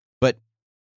detector, but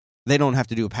they don't have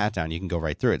to do a pat down. You can go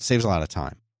right through it. It saves a lot of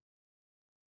time.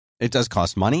 It does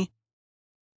cost money.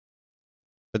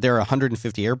 But there are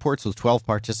 150 airports with 12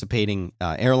 participating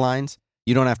airlines.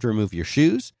 You don't have to remove your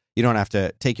shoes. You don't have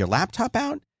to take your laptop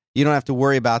out. You don't have to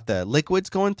worry about the liquids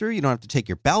going through. You don't have to take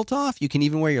your belt off. You can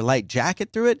even wear your light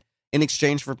jacket through it in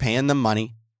exchange for paying them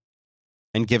money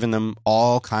and giving them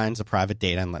all kinds of private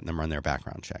data and letting them run their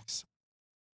background checks.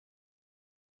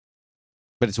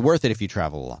 But it's worth it if you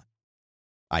travel a lot,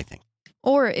 I think.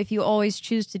 Or if you always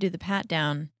choose to do the pat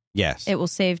down. Yes. It will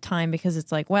save time because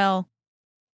it's like, well,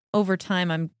 over time,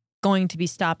 I'm going to be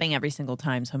stopping every single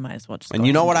time, so I might as well just go. And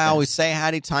you know what I always say,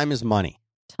 Hattie? Time is money.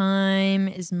 Time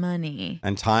is money.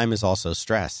 And time is also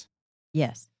stress.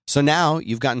 Yes. So now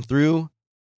you've gotten through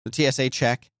the TSA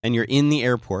check and you're in the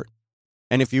airport.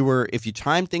 And if you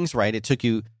timed things right, it took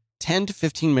you 10 to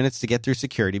 15 minutes to get through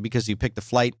security because you picked a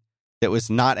flight that was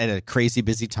not at a crazy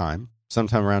busy time.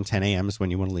 Sometime around 10 a.m. is when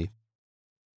you want to leave.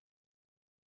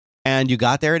 And you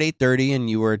got there at 8:30 and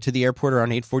you were to the airport around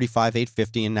 8:45,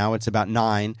 8:50, and now it's about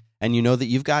 9. And you know that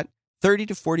you've got 30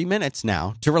 to 40 minutes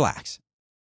now to relax.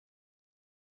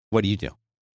 What do?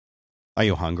 Are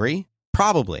you hungry?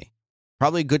 Probably.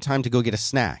 Probably a good time to go get a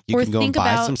snack. You can go and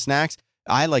buy some snacks.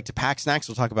 I like to pack snacks.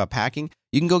 We'll talk about packing.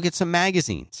 You can go get some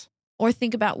magazines. Or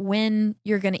think about when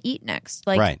you're going to eat next.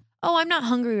 Like, right. Oh, I'm not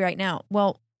hungry right now.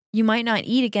 Well, you might not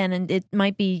eat again, and it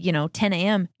might be, 10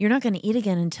 a.m. You're not going to eat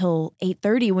again until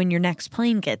 8:30 when your next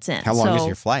plane gets in. How long is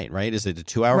your flight, right? Is it a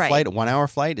 2-hour flight, a 1-hour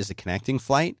flight? Is it a connecting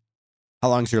flight? How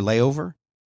long is your layover?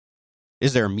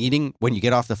 Is there a meeting when you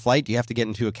get off the flight? Do you have to get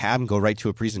into a cab and go right to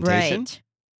a presentation?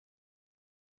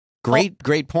 Right.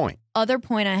 Great point. Other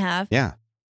point I have. Yeah.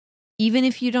 Even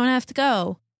if you don't have to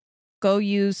go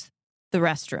use the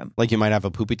restroom. Like you might have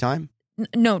a poopy time?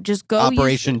 No, just go.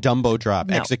 Operation Dumbo Drop.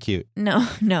 No. Execute.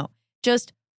 No.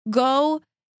 Just go,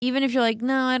 even if you're like,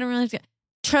 no, I don't really have to.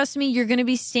 Trust me, you're going to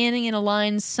be standing in a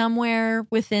line somewhere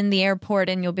within the airport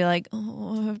and you'll be like,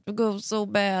 oh, I have to go so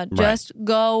bad. Right. Just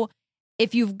go.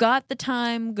 If you've got the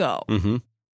time, go. Mm-hmm.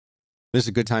 This is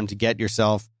a good time to get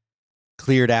yourself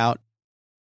cleared out.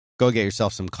 Go get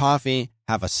yourself some coffee,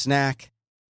 have a snack.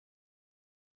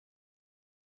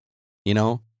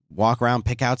 Walk around,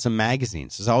 pick out some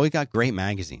magazines. There's always got great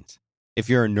magazines. If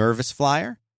you're a nervous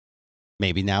flyer,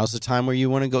 maybe now's the time where you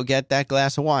want to go get that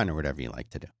glass of wine or whatever you like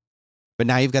to do. But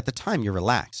now you've got the time, you're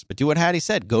relaxed. But do what Hattie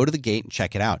said, go to the gate and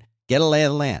check it out. Get a lay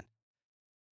of the land.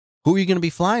 Who are you going to be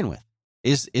flying with?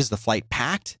 Is the flight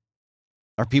packed?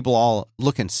 Are people all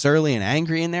looking surly and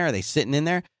angry in there? Are they sitting in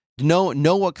there?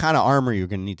 Know what kind of armor you're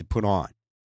going to need to put on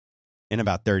in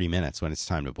about 30 minutes when it's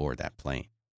time to board that plane.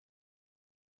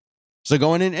 So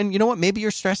going in, and you know what? Maybe you're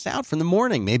stressed out from the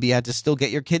morning. Maybe you had to still get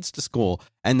your kids to school,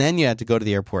 and then you had to go to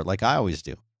the airport like I always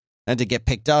do. And to get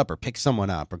picked up or pick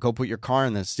someone up or go put your car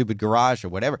in the stupid garage or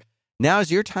whatever. Now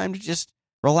is your time to just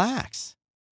relax.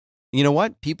 You know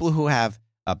what? People who have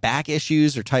back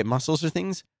issues or tight muscles or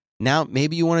things, now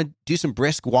maybe you want to do some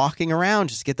brisk walking around,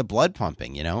 just get the blood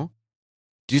pumping,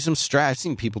 Do some stretch. I've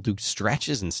seen people do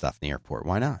stretches and stuff in the airport.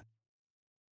 Why not?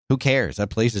 Who cares? That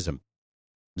place is a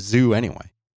zoo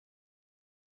anyway.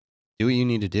 Do what you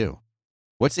need to do.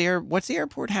 What's the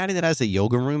airport, Hattie, that has a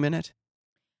yoga room in it?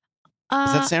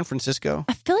 Is that San Francisco?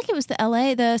 I feel like it was the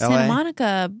Santa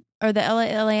Monica, or the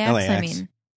LAX. I mean,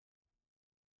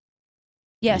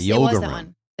 yes, it was that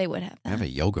one. They would have that. They have a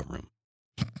yoga room.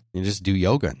 You just do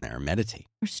yoga in there, meditate,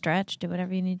 or stretch, do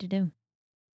whatever you need to do.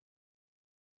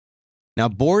 Now,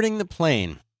 boarding the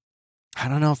plane. I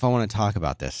don't know if I want to talk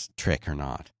about this trick or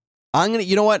not.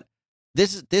 You know what?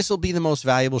 This will be the most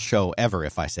valuable show ever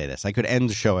if I say this. I could end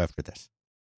the show after this.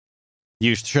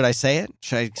 Should I say it?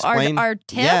 Should I explain? Our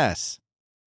tip? Yes.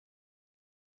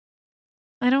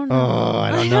 I don't know. Oh,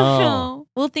 I don't know.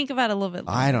 We'll think about it a little bit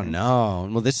later. I don't know.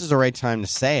 Well, this is the right time to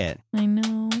say it. I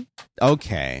know.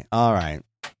 Okay. All right.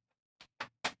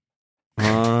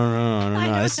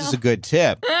 No. This is a good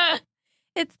tip.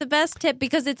 It's the best tip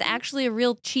because it's actually a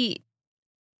real cheat.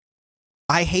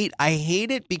 I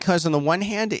hate it because on the one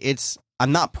hand,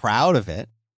 I'm not proud of it.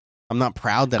 I'm not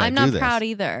proud that I do this. I'm not proud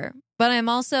either, but I'm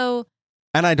also.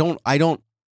 And I don't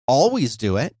always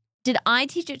do it. Did I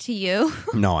teach it to you?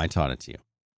 No, I taught it to you.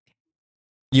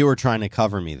 You were trying to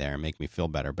cover me there and make me feel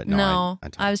better, but no.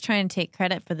 I was trying to take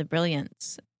credit for the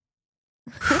brilliance.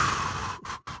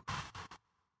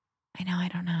 I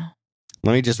don't know.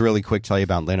 Let me just really quick tell you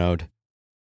about Linode.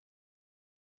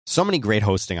 So many great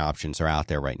hosting options are out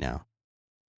there right now.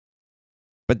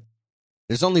 But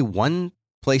there's only one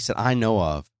place that I know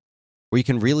of where you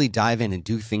can really dive in and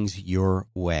do things your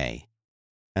way.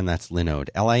 And that's Linode.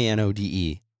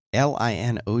 Linode.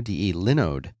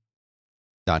 Linode.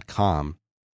 Linode.com.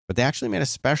 But they actually made a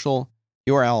special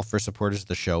URL for supporters of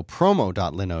the show,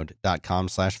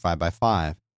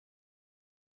 promo.linode.com/5x5.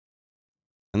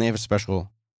 And they have a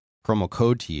special promo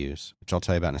code to use, which I'll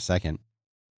tell you about in a second.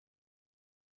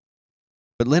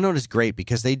 But Linode is great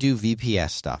because they do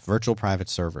VPS stuff, virtual private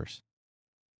servers.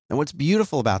 And what's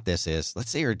beautiful about this is, let's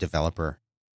say you're a developer,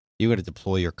 you got to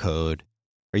deploy your code,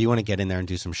 or you want to get in there and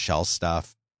do some shell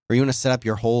stuff, or you want to set up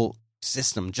your whole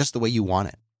system just the way you want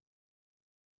it.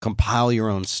 Compile your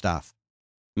own stuff.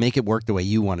 Make it work the way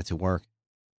you want it to work.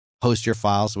 Host your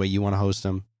files the way you want to host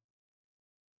them.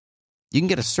 You can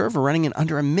get a server running in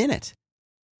under a minute.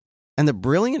 And the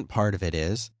brilliant part of it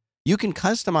is you can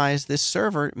customize this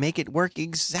server, make it work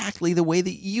exactly the way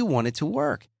that you want it to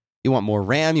work. You want more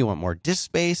RAM, you want more disk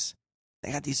space.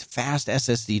 They got these fast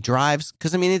SSD drives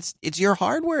because, it's your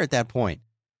hardware at that point.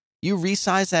 You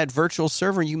resize that virtual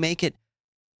server, you make it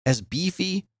as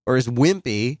beefy or as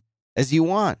wimpy as you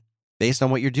want based on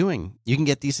what you're doing. You can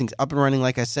get these things up and running,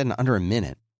 like I said, in under a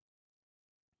minute.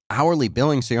 Hourly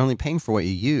billing, so you're only paying for what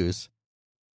you use.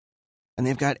 And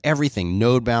they've got everything,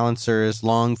 node balancers,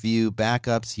 long view,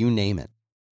 backups, you name it.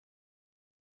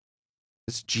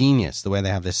 It's genius the way they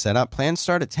have this set up. Plans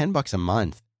start at $10 a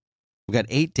month. We've got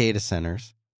 8 data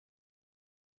centers.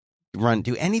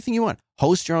 Do anything you want.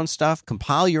 Host your own stuff,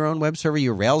 compile your own web server,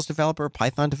 your Rails developer,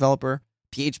 Python developer,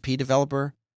 PHP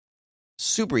developer.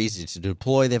 Super easy to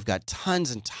deploy. They've got tons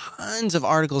and tons of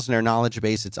articles in their knowledge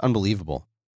base. It's unbelievable.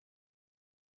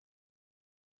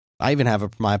 I even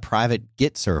have my private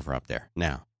Git server up there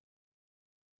now.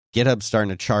 GitHub's starting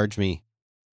to charge me.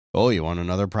 Oh, you want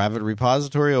another private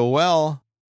repository? Oh, well.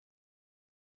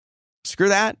 Screw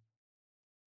that.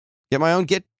 Get my own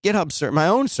GitHub my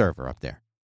own server up there.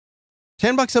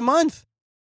 $10 a month.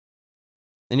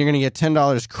 And you're going to get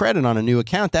 $10 credit on a new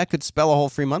account. That could spell a whole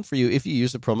free month for you if you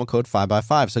use the promo code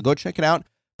 5x5. So go check it out.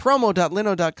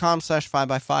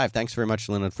 Promo.linode.com/5x5. Thanks very much,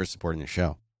 Linode, for supporting the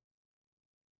show.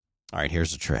 All right,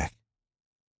 here's the trick.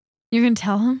 You're going to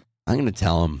tell him? I'm going to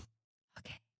tell him.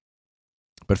 Okay.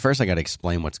 But first, I got to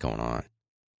explain what's going on.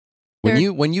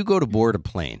 When you go to board a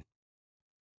plane,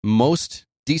 most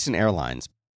decent airlines,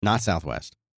 not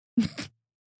Southwest,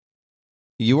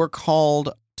 you are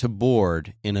called to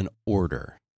board in an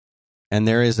order. And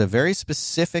there is a very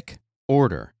specific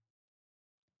order.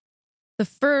 The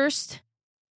first...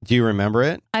 Do you remember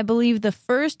it? I believe the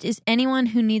first is anyone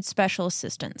who needs special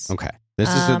assistance. Okay. This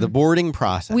is the boarding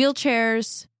process.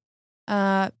 Wheelchairs,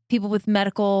 people with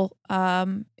medical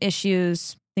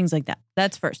issues, things like that.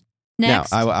 That's first.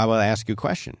 Next. Now, I will ask you a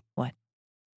question. What?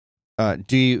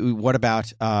 What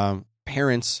about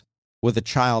parents with a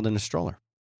child in a stroller?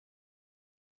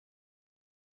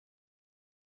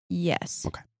 Yes.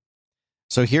 Okay.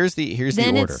 So here's the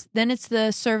order. Then it's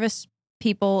the service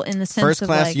people in the sense first of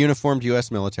class uniformed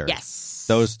U.S. military. Yes.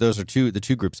 Those are the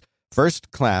two groups.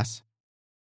 First class,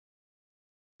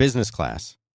 business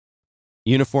class,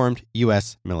 Uniformed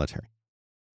U.S. military.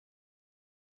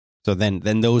 So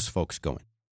then those folks go in.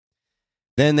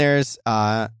 Then there's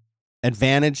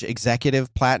Advantage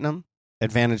Executive Platinum,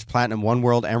 Advantage Platinum, One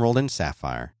World, Emerald, and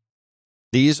Sapphire.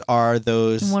 These are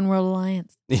those... One World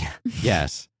Alliance. Yeah,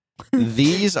 yes.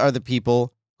 These are the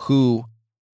people who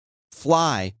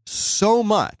fly so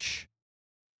much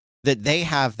that they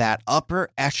have that upper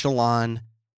echelon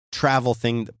travel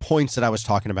thing, the points that I was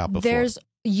talking about before.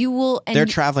 They're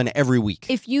traveling every week.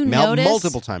 If you notice,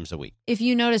 multiple times a week. If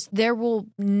you notice, there will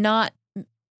not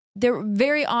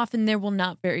very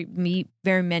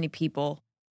many people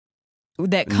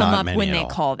that come up when they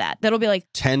call that. That'll be like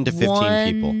 10 to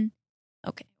 15 people.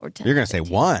 Okay, or 10. You're going to say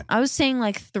one. I was saying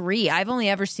like 3. I've only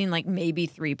ever seen like maybe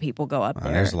 3 people go up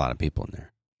there. There's a lot of people in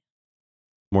there.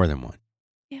 More than one.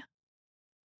 Yeah.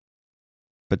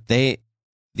 But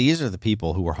these are the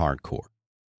people who are hardcore.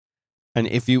 And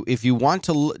if you want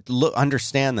to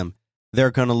understand them,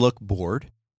 they're going to look bored.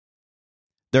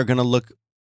 They're going to look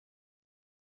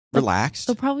relaxed.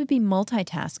 They'll probably be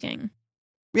multitasking.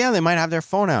 Yeah, they might have their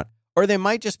phone out. Or they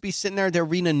might just be sitting there, they're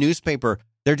reading a newspaper,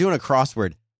 they're doing a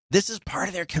crossword. This is part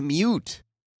of their commute.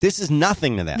 This is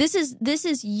nothing to them. This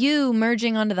is you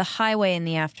merging onto the highway in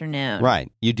the afternoon. Right.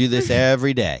 You do this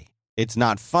every day. It's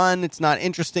not fun. It's not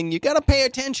interesting. You got to pay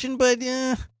attention, but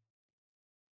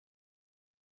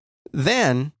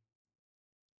Then,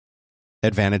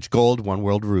 Advantage Gold, One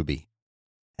World Ruby.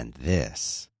 And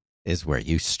this is where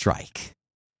you strike.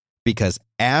 Because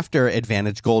after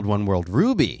Advantage Gold, One World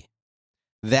Ruby,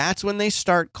 that's when they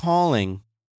start calling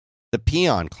the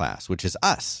Peon class, which is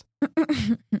us.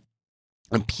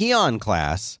 A Peon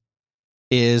class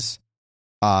is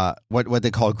what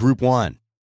they call Group 1.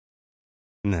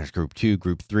 And there's Group 2,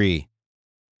 Group 3,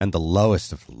 and the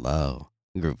lowest of the low,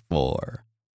 Group 4.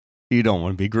 You don't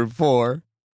want to be Group 4.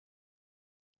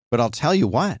 But I'll tell you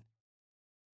what.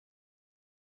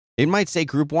 It might say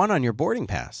Group 1 on your boarding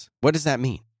pass. What does that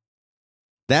mean?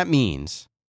 That means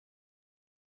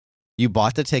you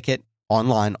bought the ticket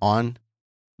online on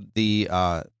the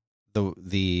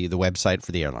website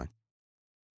for the airline.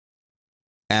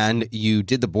 And you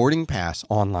did the boarding pass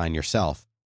online yourself.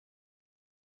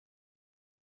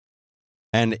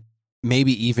 And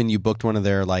maybe even you booked one of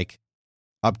their like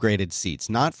upgraded seats.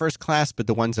 Not first class, but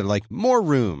the ones that are like more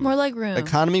room. More like room.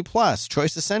 Economy Plus,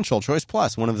 Choice Essential, Choice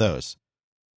Plus, one of those.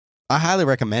 I highly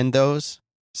recommend those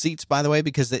seats, by the way,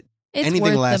 because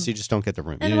anything less, you just don't get the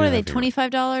room. And what are they,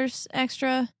 $25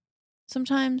 extra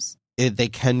sometimes? They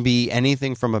can be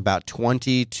anything from about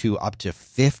 20 to up to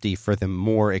 50 for the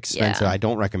more expensive. Yeah. I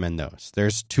don't recommend those.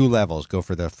 There's 2 levels. Go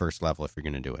for the first level if you're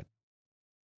going to do it.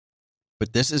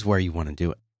 But this is where you want to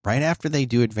do it. Right after they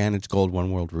do Advantage Gold,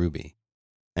 One World Ruby,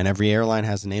 and every airline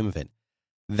has the name of it,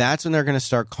 that's when they're going to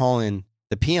start calling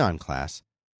the Peon class.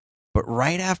 But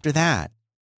right after that,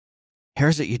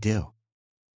 here's what you do.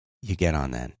 You get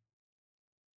on then.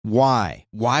 Why?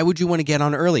 Why would you want to get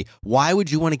on early? Why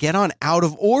would you want to get on out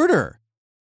of order?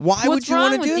 Why would you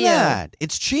want to do that?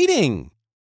 It's cheating.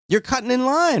 You're cutting in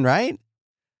line, right?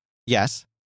 Yes,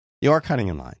 you are cutting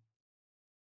in line.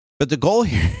 But the goal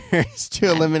here is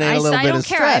to eliminate a little bit of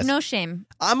stress. I don't care. I have no shame.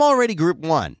 I'm already Group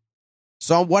 1.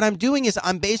 So what I'm doing is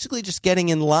I'm basically just getting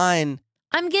in line.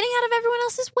 I'm getting out of everyone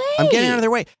else's way. I'm getting out of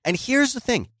their way. And here's the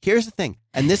thing.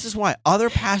 And this is why other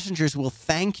passengers will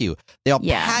thank you. They'll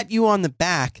pat you on the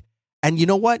back. And you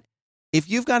know what? If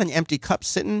you've got an empty cup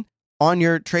sitting on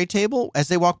your tray table, as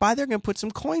they walk by, they're going to put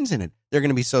some coins in it. They're going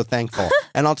to be so thankful.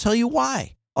 And I'll tell you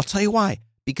why.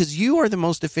 Because you are the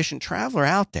most efficient traveler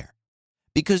out there.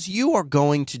 Because you are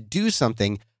going to do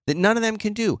something that none of them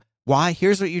can do. Why?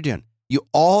 Here's what you're doing. You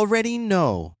already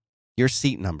know your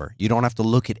seat number. You don't have to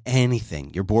look at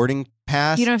anything. Your boarding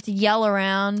pass. You don't have to yell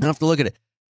around. You don't have to look at it.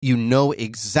 You know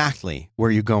exactly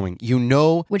where you're going. You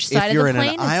know which side if you're of the in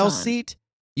plane an aisle it's on. seat.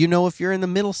 You know if you're in the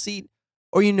middle seat,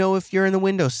 or you know if you're in the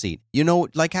window seat. You know,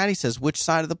 like Hattie says, which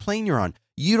side of the plane you're on.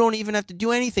 You don't even have to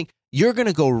do anything. You're going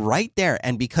to go right there.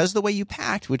 And because the way you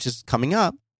packed, which is coming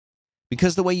up,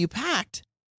 because the way you packed,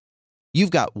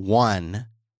 you've got one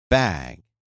bag.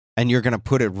 And you're going to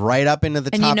put it right up into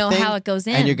the top thing. And you know how it goes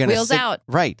in. And you're going to wheels out.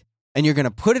 Right. And you're going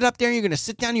to put it up there. You're going to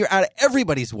sit down. You're out of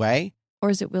everybody's way. Or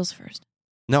is it wheels first?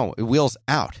 No, it wheels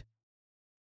out.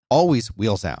 Always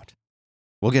wheels out.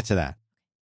 We'll get to that.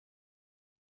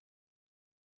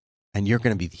 And you're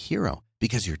going to be the hero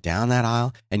because you're down that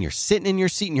aisle and you're sitting in your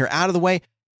seat and you're out of the way.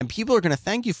 And people are going to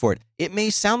thank you for it. It may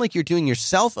sound like you're doing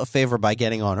yourself a favor by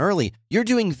getting on early. You're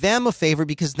doing them a favor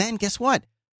because then guess what?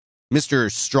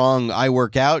 Mr. Strong I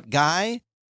Work Out guy,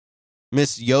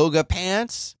 Miss Yoga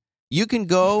Pants, you can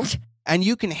go and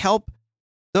you can help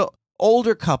the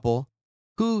older couple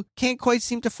who can't quite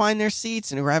seem to find their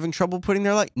seats and who are having trouble putting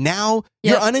their luggage. Now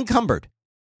Yep. you're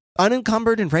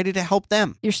unencumbered and ready to help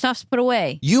them. Your stuff's put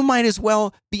away. You might as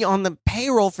well be on the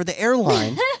payroll for the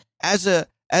airline as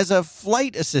a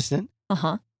flight assistant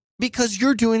Uh-huh. because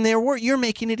you're doing their work. You're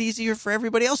making it easier for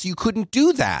everybody else. You couldn't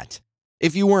do that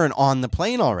if you weren't on the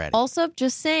plane already. Also,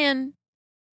 just saying,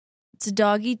 it's a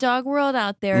dog-eat-dog world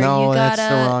out there. No, you gotta, that's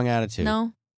the wrong attitude.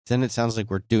 No, Then it sounds like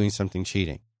we're doing something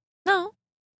cheating. no.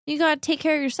 You got to take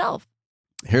care of yourself.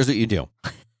 Here's what you do.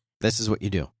 This is what you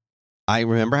do. I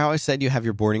remember how I said you have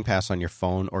your boarding pass on your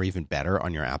phone or even better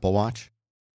on your Apple Watch?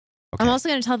 Okay. I'm also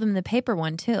going to tell them the paper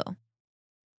one, too.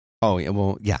 Oh, yeah,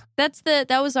 well, yeah. That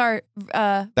was our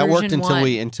That worked version one.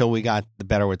 until we got the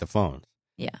better with the phones.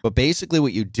 Yeah. But basically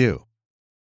what you do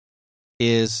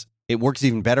is it works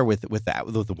even better with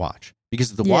the watch.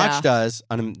 Because the watch does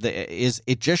is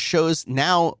it just shows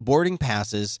now boarding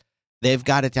passes, they've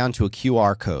got it down to a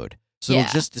QR code. So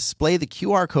it'll just display the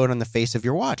QR code on the face of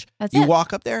your watch. That's you it.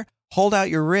 walk up there, hold out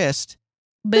your wrist,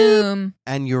 Boom.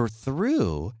 and you're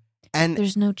through. And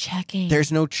There's no checking.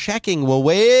 there's no checking. Well,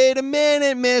 wait a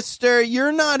minute, mister.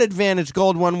 You're not Advantage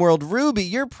Gold One World Ruby.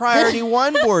 You're Priority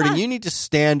One boarding. You need to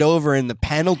stand over in the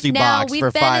penalty box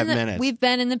for 5 minutes. We've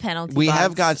been in the penalty We box.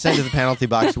 have got sent to the penalty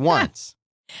box once.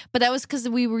 But that was because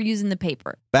we were using the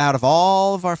paper. But out of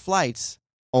all of our flights,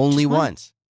 only Just one.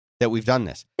 once that we've done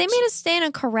this. They made us stay in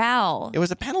a corral. It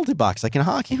was a penalty box, like in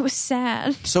hockey. It was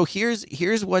sad. So here's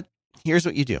what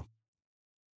you do.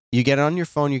 You get it on your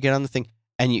phone, you get on the thing,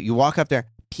 and you walk up there.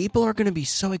 People are going to be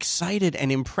so excited and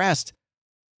impressed.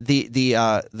 The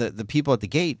people at the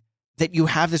gate that you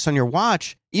have this on your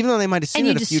watch, even though they might have seen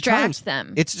And it you a few distract times.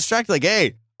 them. It's distracting. Like,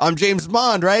 hey, I'm James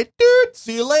Bond, right? Dude,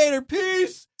 see you later.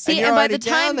 Peace. See, you're and by already the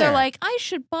time down they're there. like, I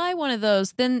should buy one of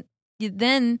those, then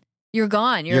you're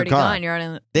gone. You're You're already gone. You're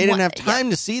on. They didn't have time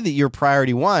to see that you're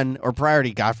Priority One or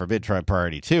Priority, God forbid, try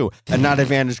Priority Two, and not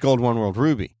Advantage Gold One World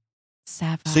Ruby.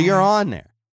 Sapphire. So you're on there.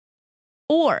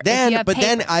 Or if you Then, have but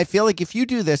then paper, I feel like if you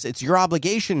do this, it's your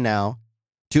obligation now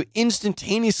to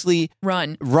instantaneously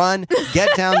run.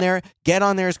 get down there, get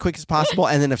on there as quick as possible,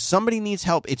 and then if somebody needs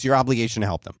help, it's your obligation to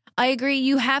help them. I agree.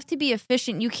 You have to be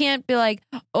efficient. You can't be like,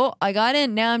 oh, I got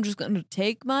in. Now I'm just going to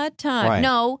take my time. Right.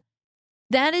 No,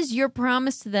 that is your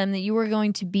promise to them that you are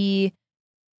going to be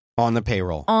On the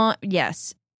payroll.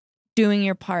 yes, doing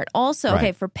your part. Also, Right.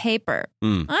 okay, for paper,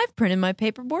 Mm. I've printed my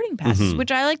paper boarding passes, Mhm.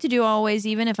 which I like to do always,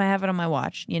 even if I have it on my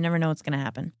watch. You never know what's going to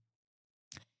happen.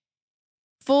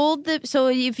 So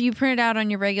if you print it out on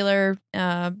your regular,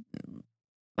 I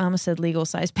almost said legal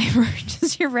size paper,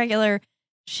 just your regular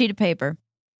sheet of paper,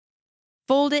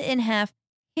 fold it in half,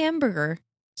 hamburger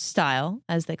style,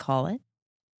 as they call it.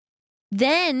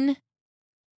 Then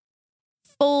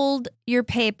fold your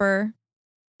paper,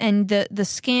 and the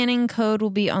scanning code will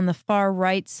be on the far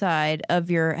right side of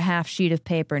your half sheet of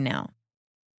paper now.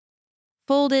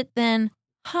 Fold it, then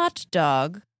hot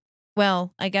dog.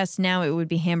 Well, I guess now it would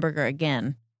be hamburger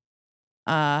again.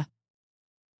 So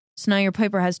now your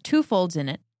paper has 2 folds in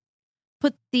it.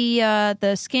 Put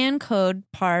the scan code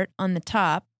part on the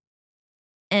top,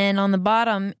 and on the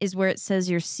bottom is where it says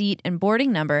your seat and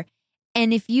boarding number.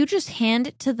 And if you just hand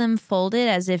it to them folded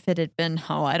as if it had been,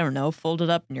 folded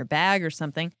up in your bag or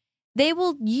something, they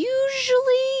will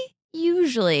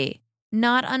usually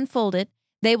not unfold it.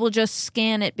 They will just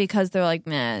scan it because they're like,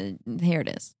 nah, here it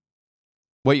is.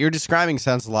 What you're describing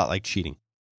sounds a lot like cheating.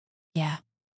 Yeah.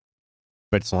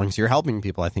 But as long as you're helping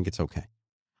people, I think it's okay.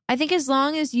 I think as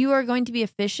long as you are going to be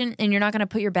efficient and you're not going to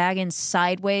put your bag in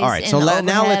sideways. All right, so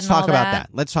now let's talk about that.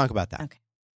 Let's talk about that. Okay.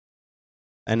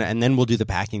 And then we'll do the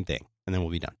packing thing, and then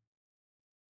we'll be done.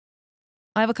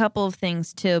 I have a couple of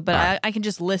things too, but All right. I can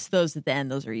just list those at the end.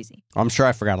 Those are easy. I'm sure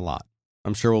I forgot a lot.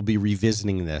 I'm sure we'll be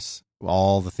revisiting this,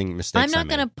 all the mistakes I'm not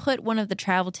going to put one of the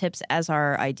travel tips as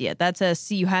our idea.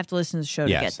 You have to listen to the show to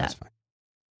get that. That's fine.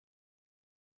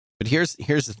 But here's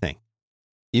the thing.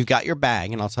 You've got your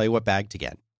bag, and I'll tell you what bag to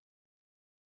get.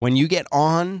 When you get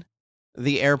on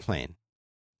the airplane,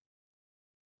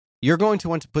 you're going to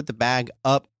want to put the bag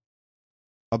up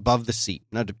above the seat.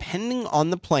 Now, depending on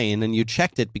the plane, and you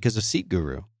checked it because of Seat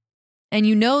Guru. And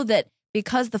you know that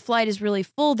because the flight is really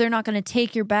full, they're not going to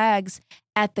take your bags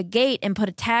at the gate and put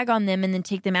a tag on them and then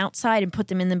take them outside and put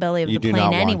them in the belly of You the do plane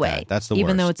not want anyway. that. That's the even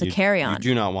worst. though it's a carry-on. You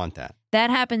do not want that. That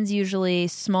happens usually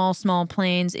small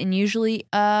planes and usually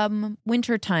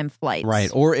wintertime flights. Right.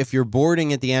 Or if you're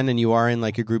boarding at the end and you are in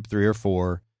like a group 3 or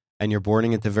 4 and you're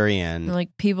boarding at the very end.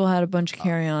 Like people had a bunch of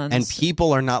carry-ons. And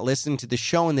people are not listening to the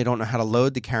show and they don't know how to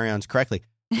load the carry-ons correctly.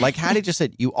 Like Hattie just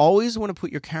said, you always want to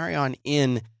put your carry-on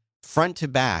in front to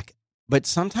back but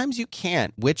sometimes you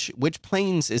can't. Which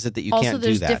planes is it that you also, can't do that?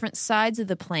 Also, there's different sides of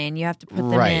the plane. You have to put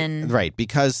them in. Right,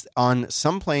 because on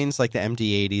some planes like the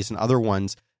MD-80s and other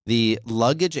ones, the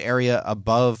luggage area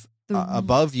above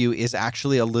you is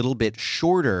actually a little bit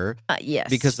shorter. Yes.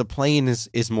 Because the plane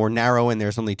is more narrow and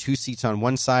there's only 2 seats on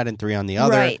one side and 3 on the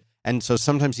other. Right. And so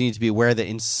sometimes you need to be aware that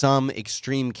in some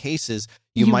extreme cases,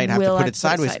 you might have to put it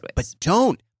sideways. But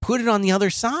don't put it on the other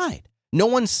side. No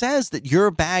one says that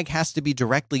your bag has to be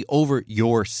directly over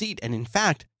your seat. And in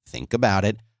fact, think about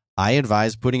it. I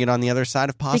advise putting it on the other side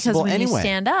if possible because when anyway. You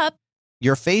stand up,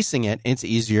 you're facing it. It's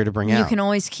easier to bring out. You can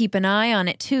always keep an eye on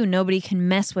it too. Nobody can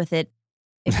mess with it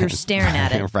if you're staring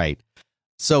at it. Right.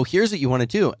 So here's what you want to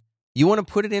do. You want to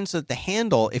put it in so that the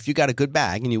handle, if you got a good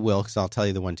bag, and you will, because I'll tell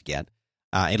you the one to get,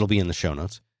 it'll be in the show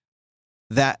notes,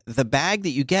 that the bag that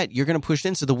you get, you're going to push it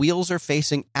in so the wheels are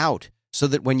facing out, so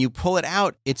that when you pull it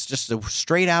out, it's just a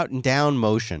straight out and down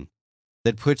motion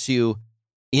that puts you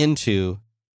into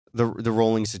the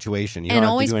rolling situation. You don't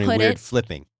have to do any weird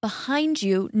flipping. Behind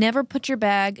you, never put your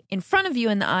bag in front of you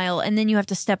in the aisle, and then you have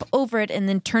to step over it and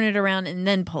then turn it around and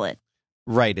then pull it.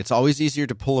 Right. It's always easier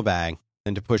to pull a bag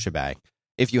than to push a bag.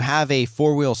 If you have a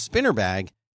 4-wheel spinner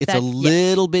bag, it's a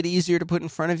little bit easier to put in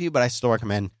front of you, but I still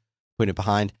recommend putting it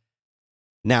behind.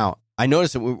 Now, I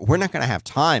noticed that we're not going to have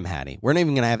time, Hattie. We're not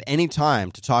even going to have any time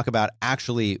to talk about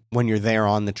actually when you're there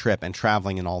on the trip and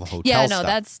traveling and all the hotel stuff. Yeah, no,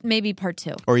 that's maybe part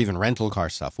 2. Or even rental car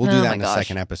stuff. We'll do that in the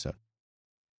second episode.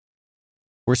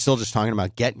 We're still just talking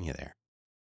about getting you there.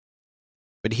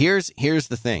 But here's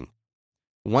the thing.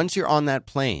 Once you're on that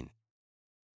plane,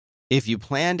 if you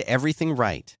planned everything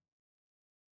right,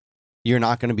 you're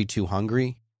not going to be too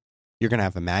hungry. You're going to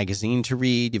have a magazine to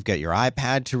read. You've got your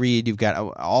iPad to read. You've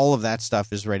got all of that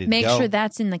stuff is ready to go. Make sure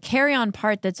that's in the carry-on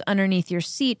part that's underneath your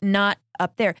seat, not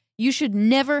up there. You should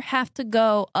never have to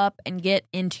go up and get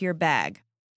into your bag.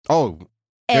 Oh,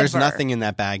 there's nothing in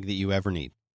that bag that you ever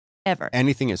need. Ever.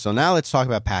 Anything. So now let's talk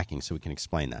about packing so we can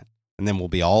explain that. And then we'll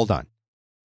be all done.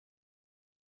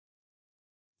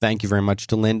 Thank you very much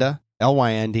to Lynda,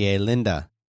 Lynda, Lynda,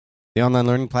 the online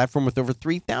learning platform with over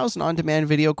 3,000 on-demand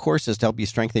video courses to help you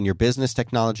strengthen your business,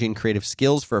 technology, and creative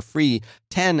skills for a free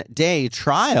 10-day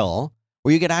trial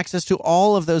where you get access to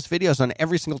all of those videos on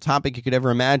every single topic you could ever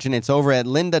imagine. It's over at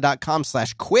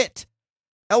lynda.com/quit.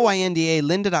 Lynda,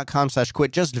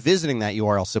 lynda.com/quit. Just visiting that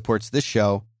URL supports this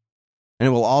show, and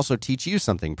it will also teach you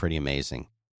something pretty amazing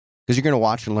because you're going to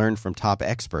watch and learn from top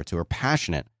experts who are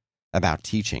passionate about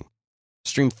teaching.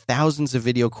 Stream thousands of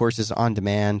video courses on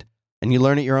demand, and you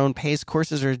learn at your own pace.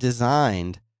 Courses are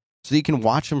designed so you can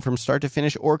watch them from start to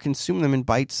finish or consume them in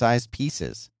bite-sized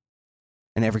pieces.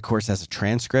 And every course has a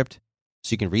transcript,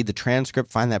 so you can read the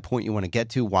transcript, find that point you want to get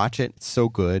to, watch it. It's so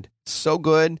good. It's so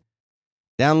good.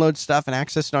 Download stuff and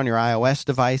access it on your iOS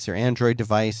device or Android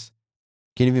device.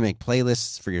 You can even make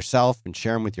playlists for yourself and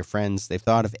share them with your friends. They've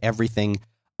thought of everything.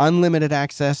 Unlimited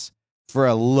access for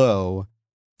a low,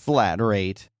 flat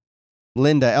rate.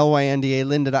 Lynda, Lynda,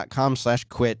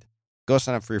 lynda.com/quit. Go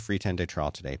sign up for your free 10-day trial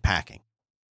today. Packing.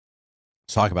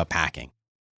 Let's talk about packing.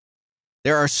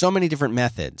 There are so many different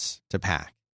methods to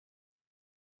pack.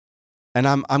 And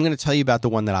I'm going to tell you about the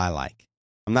one that I like.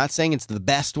 I'm not saying it's the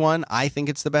best one. I think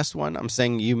it's the best one. I'm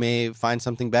saying you may find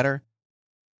something better.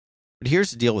 But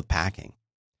here's the deal with packing.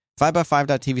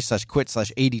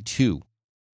 5by5.tv/quit/82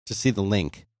 to see the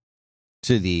link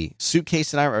to the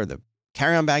suitcase or the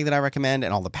carry-on bag that I recommend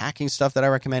and all the packing stuff that I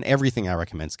recommend. Everything I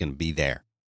recommend is going to be there.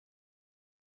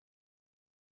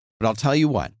 But I'll tell you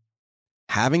what,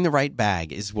 having the right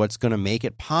bag is what's going to make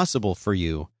it possible for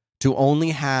you to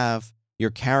only have your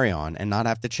carry-on and not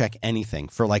have to check anything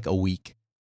for like a week.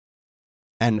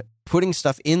 And putting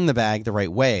stuff in the bag the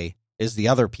right way is the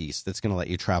other piece that's going to let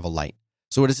you travel light.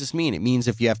 So what does this mean? It means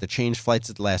if you have to change flights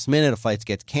at the last minute, if flights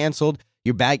get canceled,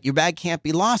 your bag can't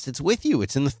be lost. It's with you.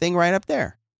 It's in the thing right up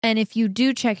there. And if you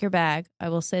do check your bag, I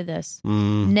will say this.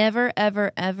 Never,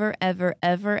 ever, ever, ever,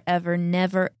 ever, ever,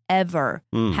 never, ever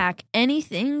pack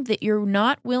anything that you're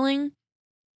not willing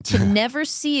to never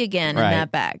see again in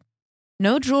that bag.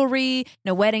 No jewelry,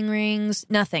 no wedding rings,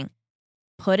 nothing.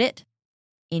 Put it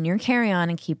in your carry-on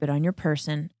and keep it on your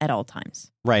person at all times.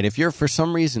 Right. If you're for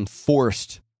some reason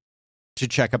forced to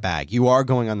check a bag, you are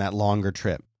going on that longer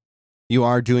trip. You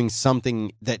are doing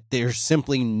something that there's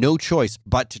simply no choice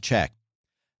but to check.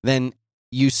 Then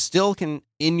you still can,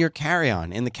 in your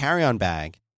carry-on, in the carry-on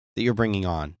bag that you're bringing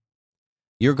on,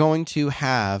 you're going to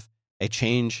have a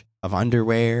change of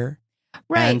underwear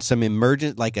and some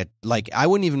emergent, I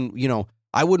wouldn't even,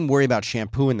 I wouldn't worry about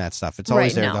shampoo and that stuff. It's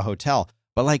always there at the hotel.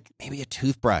 but like maybe a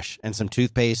toothbrush and some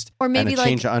toothpaste, or maybe and a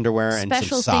change of underwear and some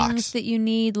special socks. things that you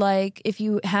need, like if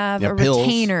you have a pills.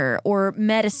 retainer or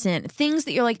medicine, things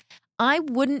that you're like, I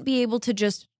wouldn't be able to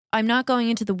just. I'm not going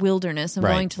into the wilderness. I'm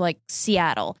Right. going to like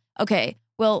Seattle. Okay,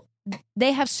 well,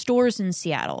 they have stores in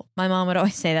Seattle. My mom would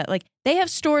always say that. Like, they have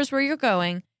stores where you're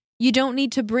going. You don't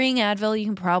need to bring Advil. You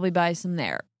can probably buy some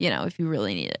there, if you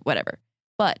really need it, whatever.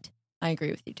 But I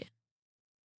agree with you, Dan.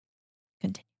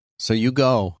 Continue. So you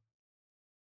go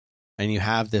and you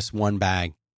have this one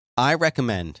bag. I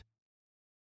recommend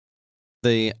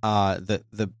the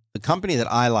company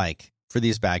that I like for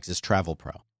these bags is Travel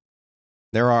Pro.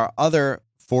 There are other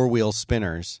 4-wheel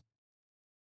spinners.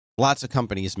 Lots of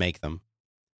companies make them.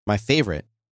 My favorite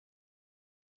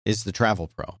is the Travel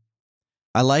Pro.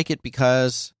 I like it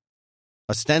because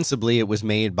ostensibly it was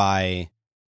made by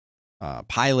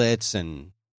pilots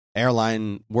and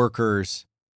airline workers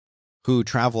who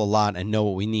travel a lot and know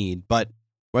what we need. But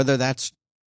whether that's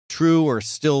true or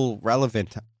still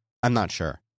relevant, I'm not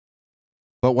sure.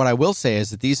 But what I will say is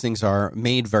that these things are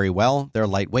made very well. They're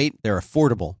lightweight. They're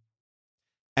affordable.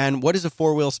 And what is a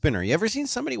 4-wheel spinner? You ever seen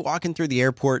somebody walking through the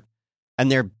airport and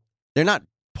they're not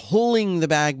pulling the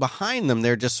bag behind them?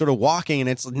 They're just sort of walking and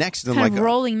it's next to them, kind like of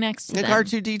rolling next to them. Like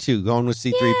R2-D2 going with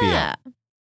C-3PO. Yeah.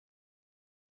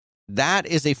 That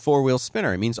is a 4-wheel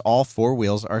spinner. It means all 4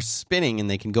 wheels are spinning and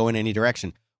they can go in any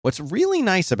direction. What's really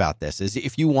nice about this is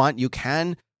if you want, you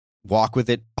can walk with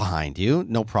it behind you,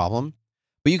 no problem.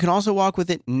 But you can also walk with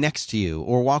it next to you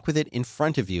or walk with it in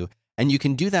front of you. And you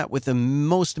can do that with the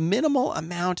most minimal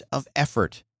amount of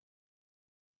effort.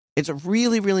 It's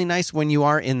really, really nice when you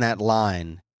are in that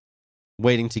line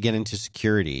waiting to get into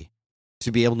security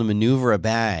to be able to maneuver a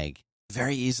bag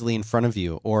very easily in front of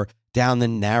you or down the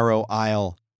narrow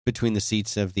aisle between the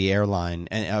seats of the airline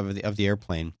and of the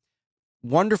airplane.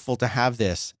 Wonderful to have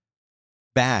this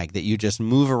bag that you just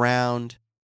move around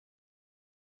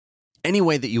any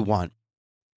way that you want.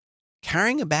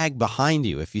 Carrying a bag behind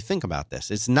you, if you think about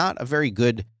this, it's not a very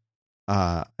good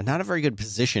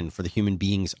position for the human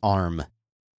being's arm.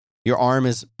 Your arm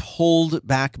is pulled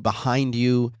back behind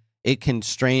you. It can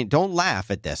strain. Don't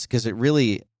laugh at this because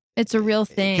it's a real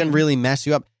thing. It can really mess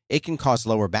you up. It can cause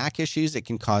lower back issues. It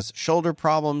can cause shoulder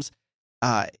problems.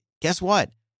 Guess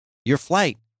what? Your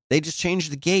flight, they just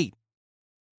changed the gate.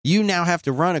 You now have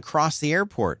to run across the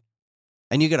airport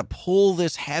and you got to pull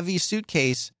this heavy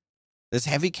suitcase, this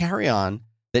heavy carry-on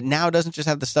that now doesn't just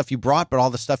have the stuff you brought, but all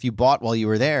the stuff you bought while you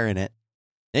were there in it.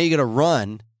 Now you got to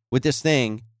run with this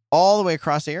thing all the way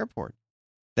across the airport.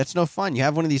 That's no fun. You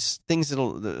have one of these things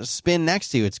that'll spin next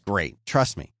to you. It's great.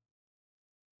 Trust me.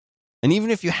 And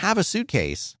even if you have a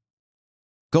suitcase,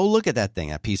 go look at that thing,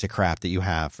 that piece of crap that you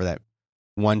have for that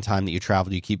one time that you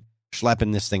traveled. You keep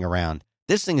schlepping this thing around.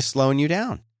 This thing is slowing you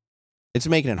down. It's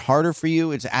making it harder for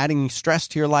you. It's adding stress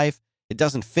to your life. It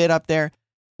doesn't fit up there.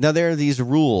 Now, there are these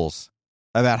rules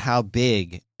about how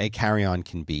big a carry-on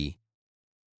can be.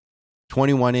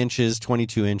 21 inches,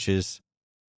 22 inches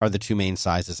are the two main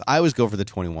sizes. I always go for the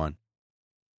 21.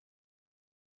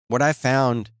 What I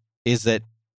found is that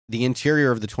the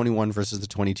interior of the 21 versus the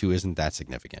 22 isn't that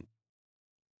significant.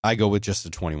 I go with just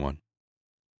the 21.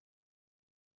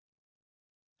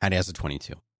 Hattie has a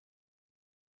 22.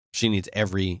 She needs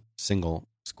every single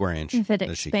square inch. If it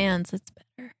expands, it's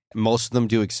better. Most of them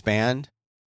do expand.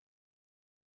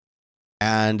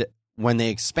 And when they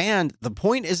expand, the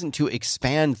point isn't to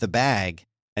expand the bag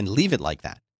and leave it like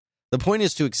that. The point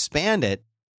is to expand it,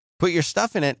 put your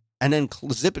stuff in it, and then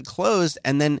zip it closed,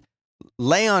 and then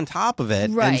lay on top of it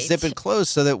and zip it closed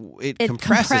so that it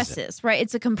compresses it. Right.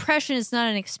 It's a compression. It's not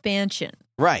an expansion.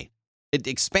 Right. It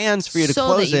expands for you to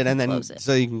close it, and then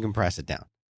so you can compress it down.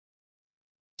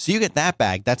 So you get that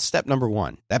bag. That's step number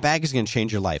 1. That bag is going to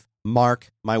change your life. Mark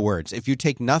my words. If you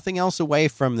take nothing else away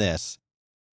from this,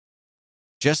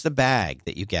 just the bag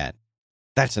that you get,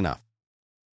 that's enough.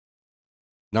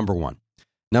 Number 1.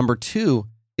 Number 2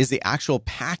 is the actual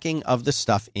packing of the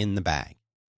stuff in the bag.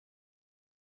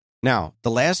 Now,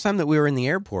 the last time that we were in the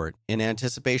airport, in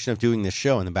anticipation of doing this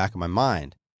show in the back of my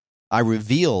mind, I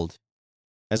revealed,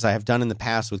 as I have done in the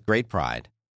past with great pride,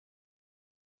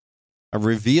 I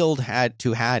revealed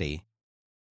to Hattie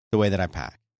the way that I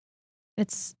pack.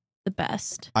 It's the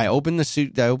best. I open the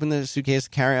suitcase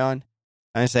carry-on,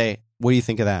 and I say, what do you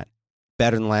think of that?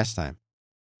 Better than last time.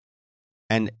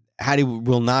 And Hattie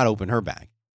will not open her bag.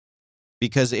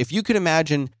 Because if you could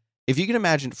imagine,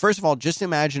 first of all, just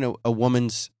imagine a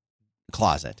woman's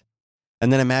closet.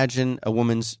 And then imagine a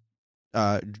woman's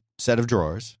set of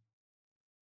drawers.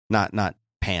 Not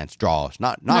pants, drawers.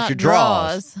 Not your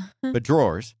drawers, but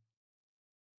drawers.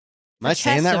 Am I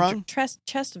saying that wrong?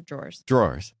 Chest of drawers.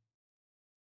 Drawers.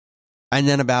 and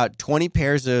then about 20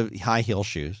 pairs of high heel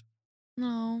shoes.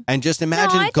 No. And just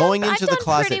imagine going into the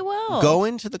closet. Pretty well. Go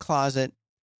into the closet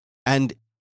and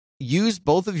use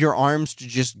both of your arms to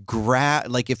just grab,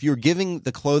 like if you're giving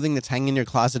the clothing that's hanging in your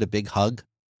closet a big hug,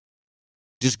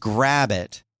 just grab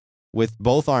it with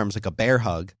both arms like a bear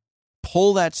hug.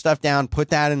 Pull that stuff down, put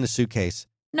that in the suitcase.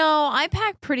 No, I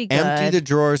pack pretty good. Empty the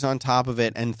drawers on top of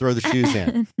it and throw the shoes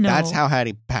in. No. That's how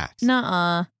Hattie packs.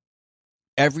 Nuh-uh.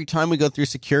 Every time we go through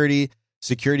security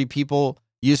people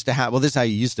used to have, well, this is how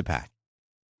you used to pack.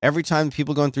 Every time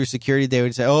people going through security, they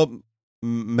would say, "Oh,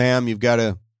 ma'am, you got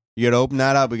to open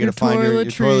that up. We got to find your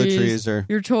toiletries or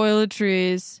your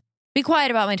toiletries. Be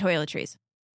quiet about my toiletries."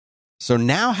 So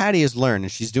now Hattie has learned,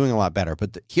 and she's doing a lot better.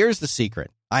 But here's the secret.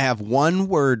 I have one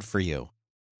word for you.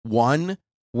 One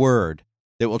word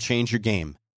that will change your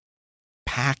game.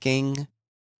 Packing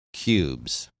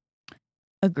cubes.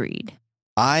 Agreed.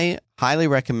 I highly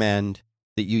recommend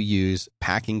that you use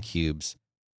packing cubes.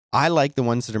 I like the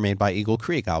ones that are made by Eagle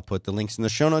Creek. I'll put the links in the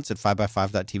show notes at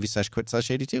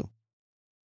 5x5.tv/quit/82.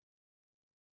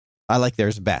 I like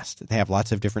theirs best. They have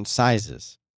lots of different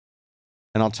sizes.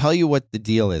 And I'll tell you what the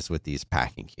deal is with these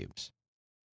packing cubes.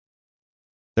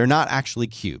 They're not actually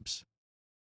cubes.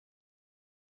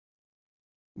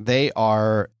 They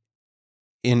are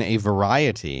in a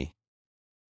variety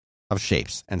of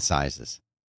shapes and sizes.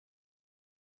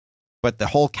 But the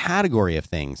whole category of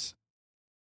things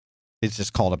is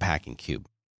just called a packing cube.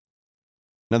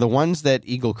 Now, the ones that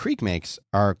Eagle Creek makes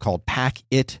are called Pack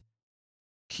It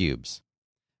cubes.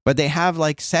 But they have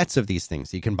like sets of these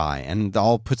things you can buy. And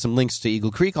I'll put some links to Eagle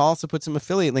Creek. I'll also put some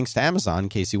affiliate links to Amazon in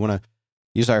case you want to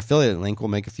use our affiliate link. We'll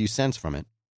make a few cents from it.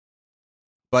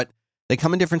 But they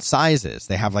come in different sizes.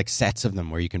 They have like sets of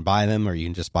them where you can buy them or you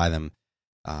can just buy them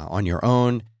on your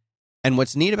own. And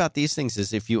what's neat about these things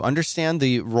is if you understand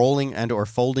the rolling and or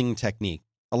folding technique,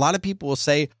 a lot of people will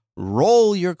say,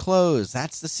 roll your clothes.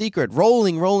 That's the secret.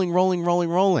 Rolling, rolling, rolling, rolling,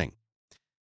 rolling.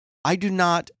 I do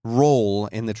not roll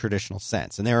in the traditional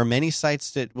sense. And there are many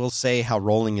sites that will say how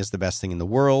rolling is the best thing in the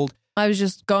world. I was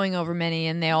just going over many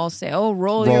and they all say, oh,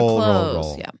 roll your clothes.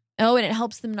 Roll. Yeah. Oh, and it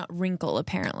helps them not wrinkle,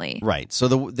 apparently. Right. So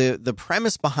the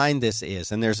premise behind this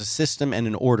is, and there's a system and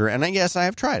an order, and I guess I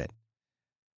have tried it,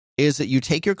 is that you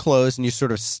take your clothes and you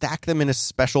sort of stack them in a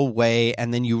special way,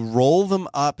 and then you roll them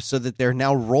up so that they're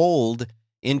now rolled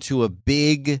into a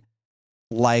big,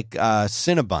 like,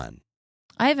 Cinnabon.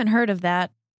 I haven't heard of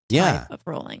that type of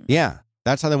rolling. Yeah.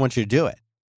 That's how they want you to do it.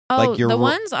 Oh, like the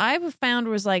ones I've found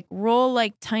was like roll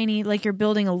like tiny, like you're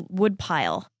building a wood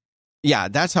pile. Yeah,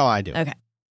 that's how I do it. Okay.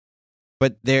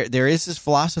 But there is this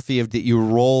philosophy of that you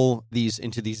roll these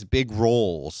into these big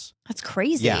rolls. That's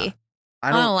crazy. Yeah.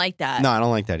 I don't like that. No, I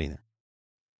don't like that either.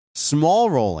 Small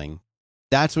rolling,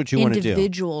 that's what you want to do.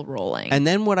 Individual rolling. And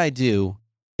then what I do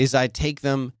is I take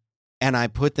them and I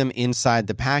put them inside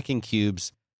the packing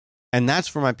cubes, and that's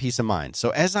for my peace of mind.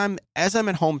 So as I'm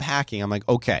at home packing, I'm like,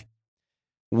 okay,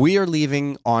 we are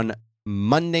leaving on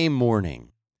Monday morning.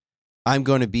 I'm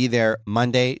going to be there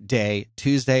Monday day,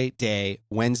 Tuesday day,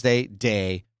 Wednesday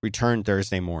day, return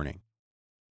Thursday morning.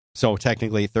 So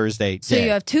technically Thursday day. So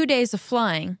you have 2 days of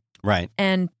flying. Right.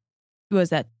 And what was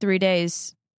that, 3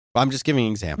 days? I'm just giving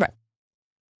an example. Right.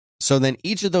 So then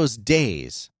each of those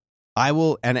days, I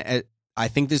will, and I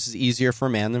think this is easier for a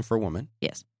man than for a woman.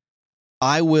 Yes.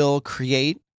 I will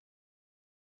create,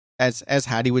 as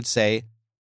Hattie would say,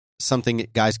 something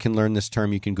that guys can learn this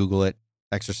term. You can Google it,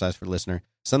 exercise for the listener,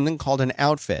 something called an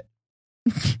outfit,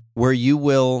 where you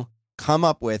will come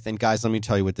up with, and guys, let me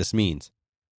tell you what this means.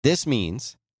 This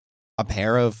means a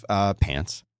pair of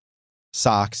pants,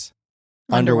 socks,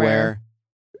 underwear,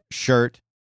 shirt.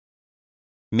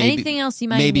 Maybe, anything else you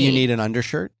might maybe need. You need an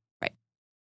undershirt. Right.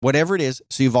 Whatever it is.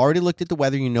 So you've already looked at the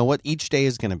weather. You know what each day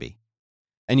is going to be.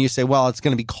 And you say, well, it's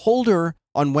going to be colder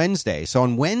on Wednesday. So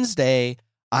on Wednesday,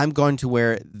 I'm going to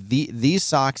wear these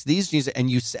socks, these jeans, and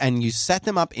you set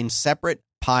them up in separate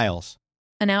piles.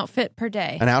 An outfit per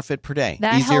day. An outfit per day.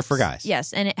 That Easier helps, for guys.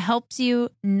 Yes, and it helps you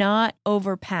not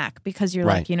overpack because you're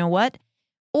like, you know what?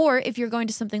 Or if you're going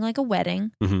to something like a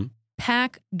wedding,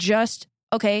 pack just,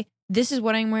 okay, this is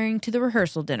what I'm wearing to the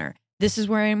rehearsal dinner. This is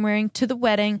where I'm wearing to the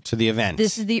wedding. To the event.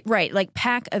 This is the, right, like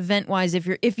pack event-wise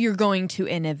if you're going to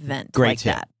an event Great like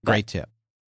tip. that. Great tip.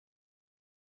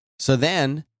 So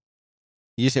then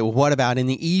you say, well, what about in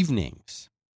the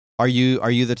evenings? Are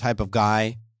you the type of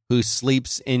guy who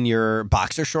sleeps in your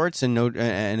boxer shorts and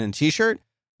a t-shirt?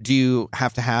 Do you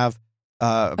have to have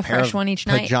a pair fresh of one each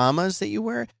pajamas that you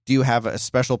wear? Do you have a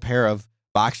special pair of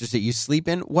boxers that you sleep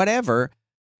in? Whatever,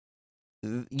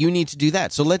 you need to do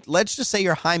that. So let's just say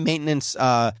you're high maintenance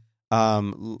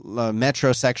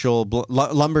metrosexual,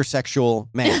 lumbersexual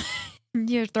man.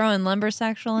 You're throwing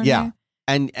lumbersexual in Yeah.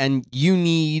 there? And you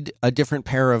need a different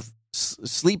pair of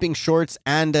sleeping shorts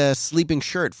and a sleeping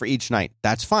shirt for each night.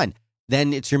 That's fine.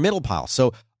 Then it's your middle pile.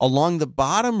 So along the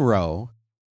bottom row,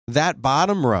 that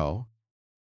bottom row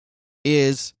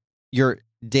is your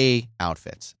day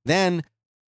outfits. Then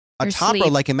a Your top row,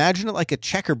 sleep. like imagine it like a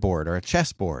checkerboard or a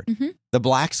chessboard. Mm-hmm. The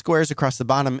black squares across the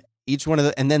bottom, each one of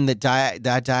the, and then that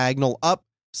diagonal up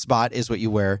spot is what you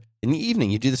wear in the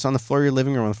evening. You do this on the floor of your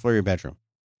living room, on the floor of your bedroom.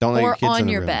 Don't let your Or kids in on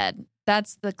the your room bed.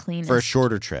 That's the cleanest. for a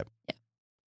shorter trip. Yeah.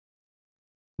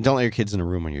 Don't let your kids in a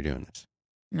room when you're doing this.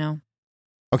 No.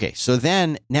 Okay, so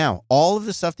then now all of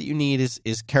the stuff that you need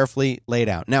is carefully laid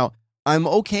out. Now, I'm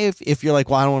okay if you're like,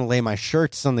 well, I don't want to lay my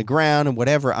shirts on the ground and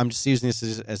whatever. I'm just using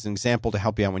this as an example to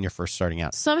help you out when you're first starting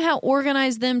out. Somehow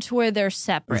organize them to where they're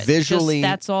separate. Visually,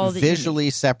 that's all that visually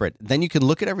separate. Then you can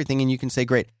look at everything and you can say,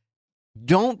 great,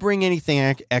 don't bring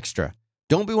anything extra.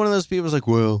 Don't be one of those people who's like,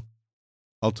 well,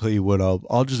 I'll tell you what,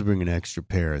 I'll just bring an extra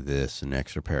pair of this, an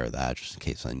extra pair of that, just in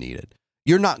case I need it.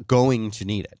 You're not going to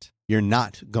need it. You're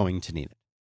not going to need it.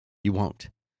 You won't.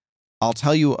 I'll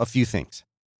tell you a few things.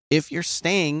 If you're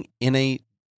staying in a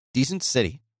decent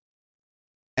city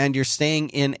and you're staying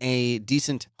in a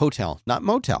decent hotel, not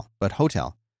motel, but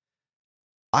hotel,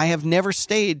 I have never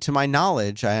stayed, to my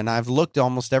knowledge, and I've looked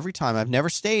almost every time, I've never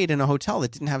stayed in a hotel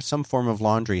that didn't have some form of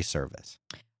laundry service.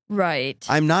 Right.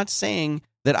 I'm not saying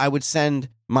that I would send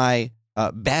my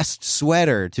best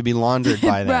sweater to be laundered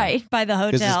by them. Right, by the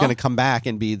hotel. Because it's going to come back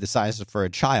and be the size for a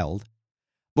child.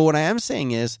 But what I am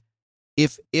saying is,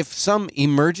 if some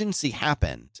emergency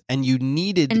happened and you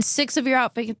needed... And 6 of your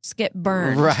outfits get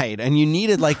burned. Right, and you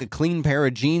needed like a clean pair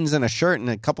of jeans and a shirt and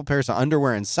a couple pairs of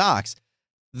underwear and socks,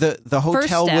 the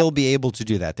hotel will be able to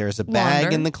do that. There's a bag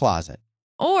Launder. in the closet.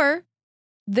 Or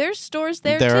there's stores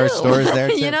there too. There are stores there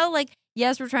too. You know, like,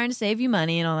 yes, we're trying to save you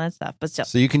money and all that stuff, but still.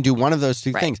 So you can do one of those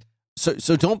two Right. things.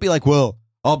 So don't be like, well,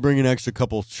 I'll bring an extra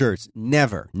couple shirts.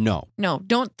 Never. No. No,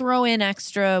 don't throw in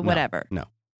extra whatever. No.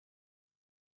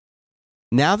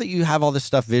 Now that you have all this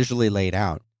stuff visually laid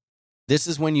out, this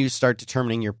is when you start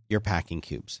determining your packing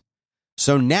cubes.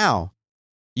 So now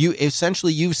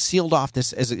you've sealed off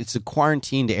this as it's a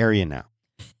quarantined area now.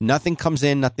 Nothing comes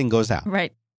in, nothing goes out.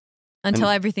 Right. Until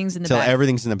everything's in the bag. Until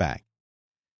everything's in the bag.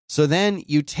 So then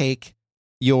you take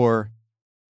your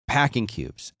packing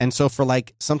cubes. And so for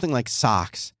like something like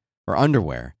socks or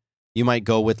underwear, you might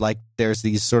go with like, there's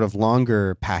these sort of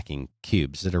longer packing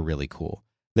cubes that are really cool.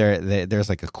 There's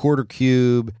like a quarter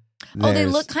cube. Oh, they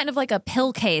look kind of like a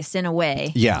pill case in a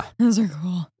way. Yeah. Those are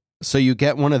cool. So you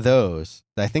get one of those.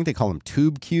 I think they call them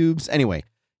tube cubes. Anyway,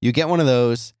 you get one of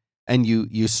those and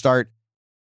you start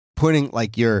putting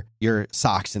like your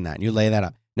socks in that. And you lay that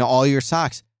up. Now, all your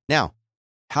socks. Now,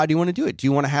 how do you want to do it? Do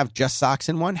you want to have just socks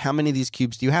in one? How many of these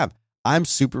cubes do you have? I'm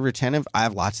super retentive. I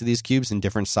have lots of these cubes in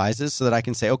different sizes so that I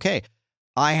can say, okay,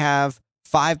 I have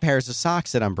 5 pairs of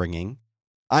socks that I'm bringing.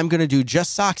 I'm going to do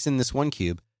just socks in this one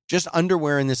cube, just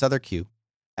underwear in this other cube.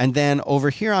 And then over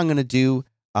here, I'm going to do,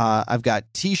 I've got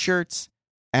T-shirts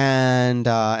and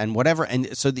whatever.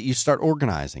 And so that you start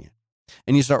organizing it.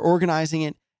 And you start organizing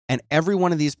it, and every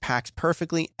one of these packs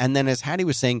perfectly. And then as Hattie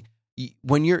was saying,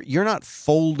 when you're not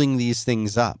folding these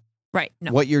things up. Right.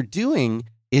 No. What you're doing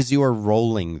is you are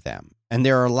rolling them. And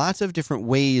there are lots of different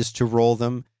ways to roll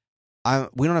them.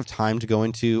 We don't have time to go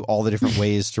into all the different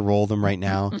ways to roll them right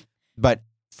now. But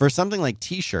for something like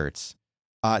T-shirts,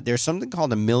 there's something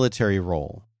called a military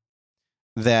roll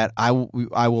that I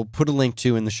will put a link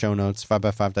to in the show notes,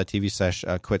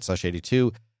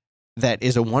 5x5.tv/quit/82. That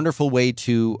is a wonderful way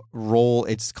to roll.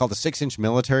 It's called a 6-inch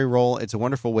military roll. It's a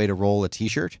wonderful way to roll a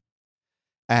T-shirt.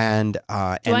 And do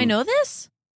I know this?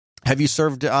 Have you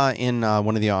served in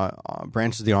one of the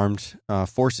branches of the armed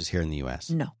forces here in the U.S.?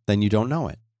 No. Then you don't know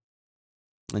it.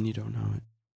 Then you don't know it.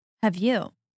 Have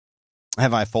you?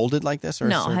 Have I folded like this? Or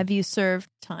No. served? Have you served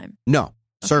time? No.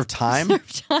 Served time?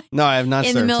 Served time. No, I have not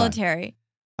In served the time. military.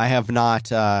 I have not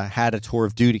had a tour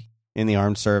of duty in the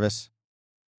armed service,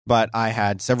 but I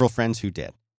had several friends who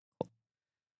did.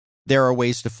 There are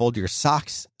ways to fold your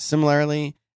socks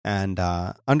similarly, and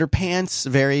underpants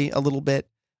vary a little bit,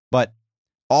 but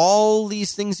all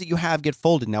these things that you have get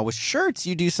folded. Now with shirts,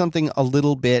 you do something a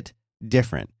little bit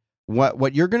different.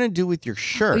 What you're going to do with your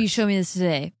shirt? Oh, you showed me this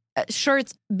today.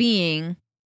 Shirts being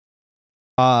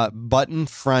button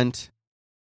front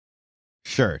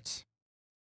shirts.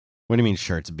 What do you mean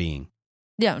shirts being?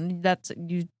 Yeah, that's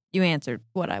you answered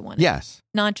what I wanted. Yes.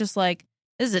 Not just like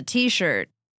this is a T-shirt.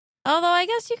 Although I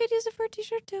guess you could use it for a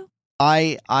T-shirt too.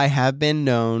 I have been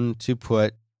known to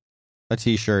put a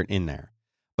T-shirt in there.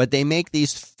 But they make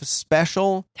these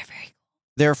special. They're very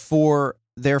cool.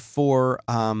 They're for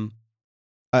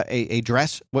a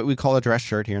dress, what we call a dress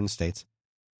shirt here in the States.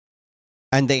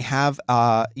 And they have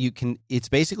it's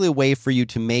basically a way for you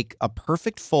to make a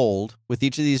perfect fold with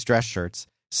each of these dress shirts,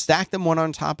 stack them one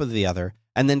on top of the other,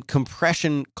 and then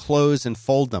compression close and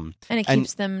fold them. And it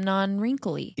keeps them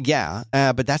non-wrinkly. Yeah,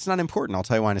 but that's not important. I'll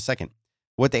tell you why in a second.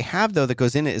 What they have, though, that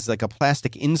goes in it is like a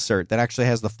plastic insert that actually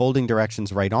has the folding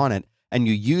directions right on it. And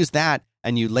you use that,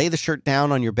 and you lay the shirt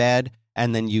down on your bed,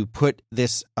 and then you put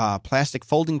this plastic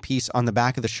folding piece on the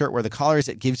back of the shirt where the collar is.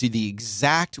 It gives you the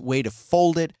exact way to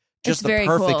fold it, just the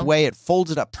perfect way. It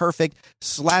folds it up perfect,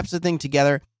 slaps the thing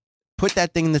together, put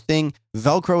that thing in the thing,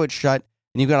 Velcro it shut,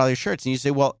 and you've got all your shirts. And you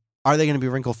say, well, are they going to be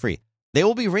wrinkle-free? They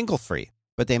will be wrinkle-free,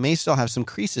 but they may still have some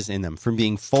creases in them from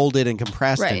being folded and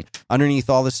compressed and underneath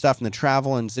all this stuff and the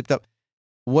travel and zipped up.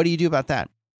 What do you do about that?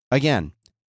 Again,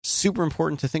 super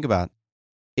important to think about.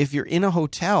 If you're in a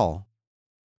hotel,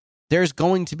 there's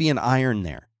going to be an iron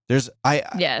there. There's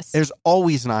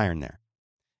always an iron there.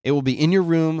 It will be in your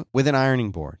room with an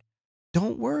ironing board.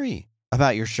 Don't worry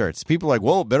about your shirts. People are like,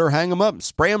 well, better hang them up,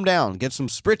 spray them down, get some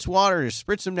spritz water to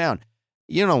spritz them down.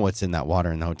 You know what's in that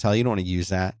water in the hotel. You don't want to use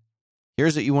that.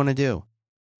 Here's what you want to do.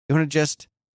 You want to just,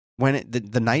 when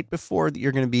the night before that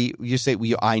you're going to be, you say,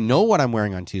 I know what I'm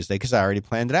wearing on Tuesday because I already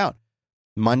planned it out.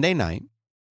 Monday night,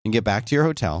 you get back to your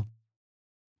hotel,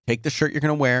 take the shirt you're going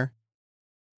to wear,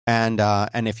 and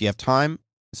if you have time,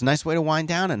 it's a nice way to wind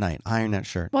down at night. Iron that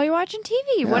shirt. While you're watching TV.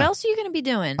 Yeah. What else are you going to be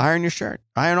doing? Iron your shirt.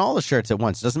 Iron all the shirts at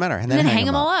once. Doesn't matter. And then hang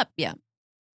them all up. Yeah.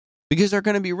 Because they're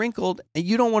going to be wrinkled, and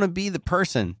you don't want to be the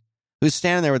person who's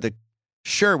standing there with a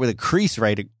shirt with a crease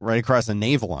right across the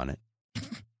navel on it.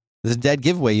 It's a dead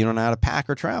giveaway. You don't know how to pack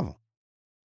or travel.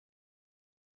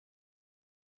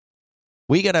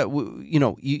 We gotta,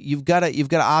 you've got to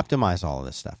optimize all of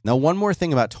this stuff. Now, one more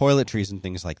thing about toiletries and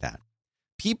things like that.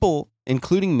 People,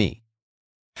 including me,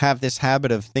 have this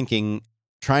habit of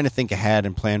trying to think ahead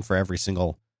and plan for every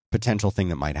single potential thing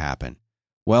that might happen.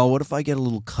 Well, what if I get a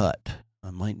little cut?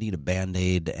 I might need a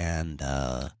Band-Aid and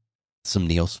some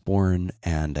Neosporin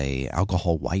and a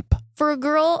alcohol wipe. For a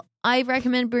girl, I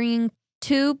recommend bringing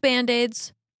 2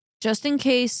 Band-Aids just in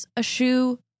case a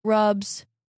shoe rubs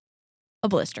a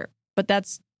blister. But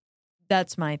that's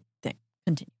my thing.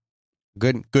 Continue.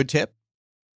 Good tip.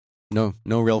 No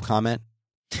real comment.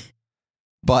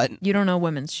 But you don't know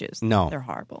women's shoes. No. They're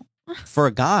horrible. For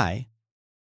a guy,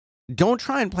 don't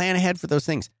try and plan ahead for those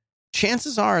things.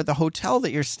 Chances are the hotel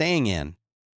that you're staying in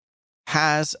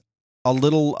has a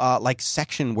little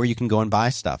section where you can go and buy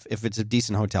stuff if it's a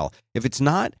decent hotel. If it's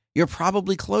not, you're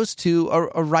probably close to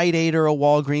a Rite Aid or a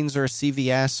Walgreens or a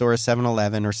CVS or a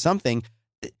 7-Eleven or something,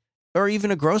 or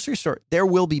even a grocery store. There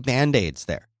will be Band-Aids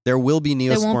there. There will be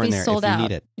Neosporin there if you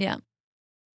need it. Yeah.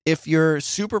 If you're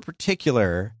super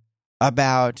particular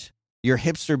about your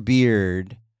hipster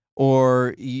beard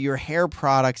or your hair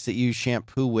products that you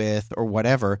shampoo with or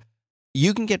whatever,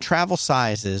 you can get travel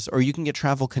sizes or you can get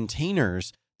travel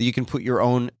containers that you can put your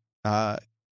own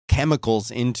chemicals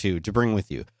into to bring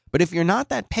with you. But if you're not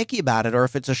that picky about it, or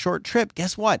if it's a short trip,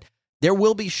 guess what? There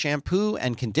will be shampoo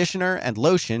and conditioner and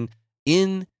lotion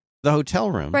in the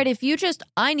hotel room. Right. If you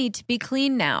I need to be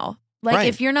clean now. Like,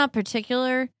 if you're not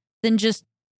particular, then just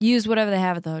use whatever they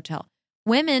have at the hotel.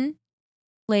 Women,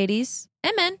 ladies,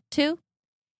 and men too.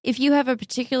 If you have a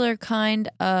particular kind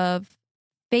of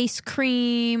face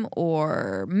cream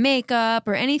or makeup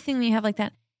or anything that you have like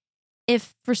that,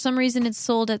 if for some reason it's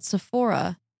sold at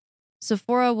Sephora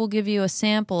will give you a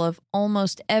sample of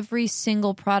almost every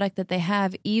single product that they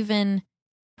have, even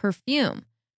perfume.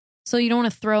 So you don't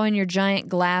want to throw in your giant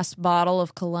glass bottle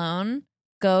of cologne.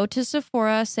 Go to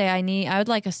Sephora, say, I would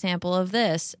like a sample of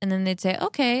this. And then they'd say,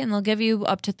 okay. And they'll give you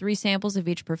up to 3 samples of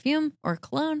each perfume or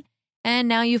cologne. And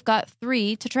now you've got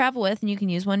 3 to travel with, and you can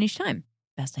use one each time.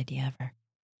 Best idea ever.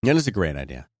 That is a great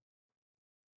idea.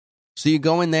 So you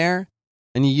go in there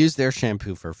and you use their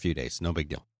shampoo for a few days. No big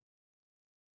deal.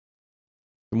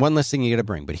 And one less thing you got to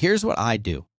bring. But here's what I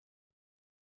do.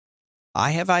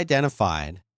 I have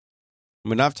identified,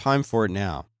 we don't have time for it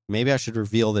now. Maybe I should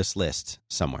reveal this list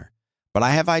somewhere. But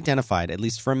I have identified, at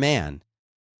least for a man,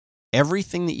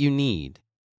 everything that you need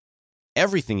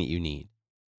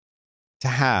to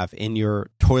have in your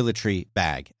toiletry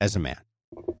bag as a man.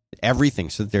 Everything,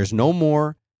 so that there's no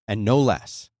more and no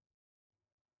less.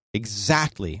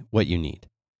 Exactly what you need.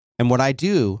 And what I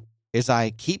do is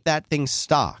I keep that thing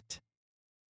stocked.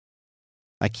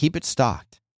 I keep it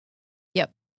stocked.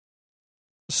 Yep.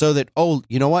 So that,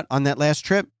 you know what? On that last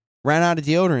trip, ran out of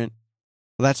deodorant.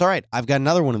 Well, that's all right. I've got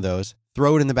another one of those.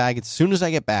 Throw it in the bag as soon as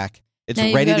I get back. It's Now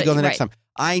you've ready got to go it, the next right. time.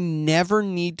 I never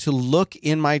need to look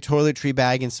in my toiletry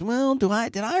bag and say, well, did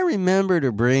I remember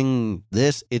to bring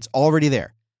this? It's already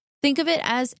there. Think of it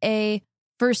as a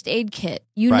first aid kit.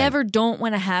 You Right. never don't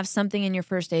want to have something in your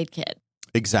first aid kit.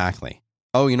 Exactly.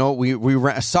 Oh, you know, we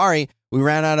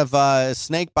ran out of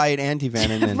snake bite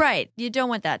antivenom. And Right. You don't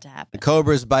want that to happen. the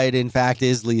cobra's bite, in fact,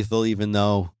 is lethal, even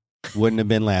though wouldn't have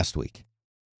been last week.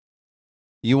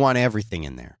 You want everything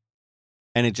in there.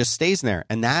 And it just stays in there.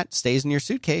 And that stays in your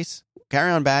suitcase,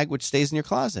 carry-on bag, which stays in your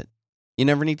closet. You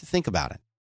never need to think about it.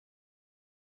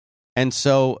 And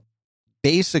so,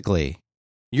 basically,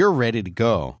 you're ready to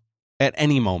go at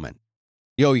any moment.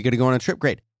 Yo, you're going to go on a trip?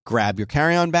 Great. Grab your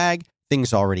carry-on bag.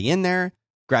 Things already in there.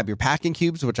 Grab your packing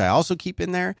cubes, which I also keep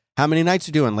in there. How many nights are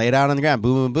you doing? Lay it out on the ground.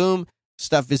 Boom, boom, boom.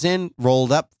 Stuff is in,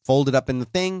 rolled up, folded up in the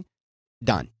thing.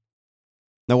 Done.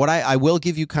 Now, what I will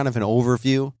give you kind of an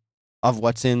overview of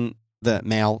what's in the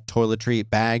male toiletry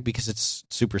bag because it's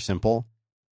super simple.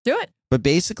 Do it. But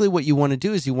basically what you want to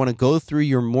do is you want to go through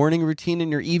your morning routine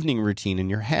and your evening routine in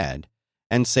your head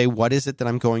and say, what is it that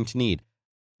I'm going to need?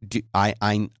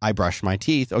 I brush my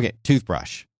teeth. Okay,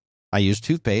 toothbrush. I use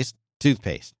toothpaste.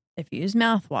 If you use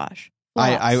mouthwash.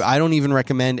 I don't even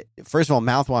recommend, first of all,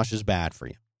 mouthwash is bad for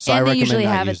you. So and I they recommend usually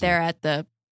not have it using there at the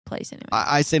place anyway.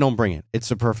 I say don't bring it. It's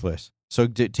superfluous. So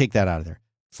take that out of there.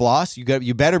 Floss, you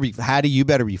better be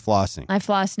flossing. I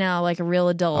floss now like a real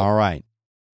adult. All right.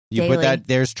 You Daily. put that,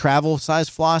 there's travel size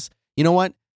floss. You know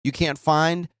what? You can't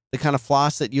find the kind of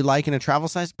floss that you like in a travel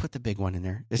size. Put the big one in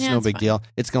there. It's Yeah, no it's big fine. deal.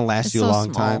 It's going to last It's you a so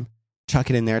long small. time. Chuck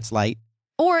it in there. It's light.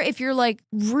 Or if you're like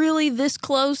really this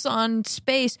close on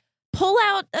space, pull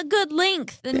out a good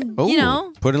length and, Ooh, you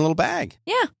know. put it in a little bag.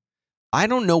 Yeah. I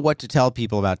don't know what to tell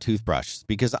people about toothbrushes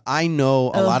because I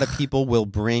know a lot of people will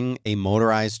bring a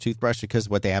motorized toothbrush because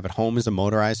what they have at home is a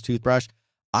motorized toothbrush.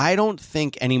 I don't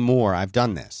think anymore, I've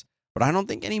done this, but I don't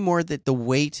think anymore that the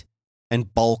weight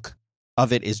and bulk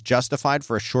of it is justified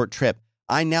for a short trip.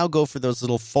 I now go for those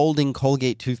little folding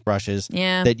Colgate toothbrushes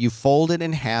Yeah. that you fold it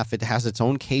in half. It has its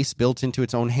own case built into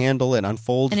its own handle. It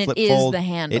unfolds, And it flip is fold. the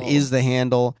handle. It is the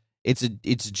handle. It's a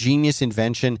genius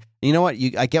invention. And you know what?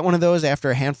 I get one of those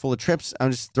after a handful of trips. I'll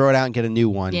just throw it out and get a new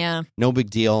one. Yeah. No big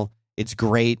deal. It's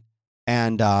great.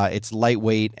 And it's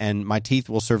lightweight. And my teeth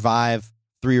will survive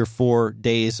 3 or 4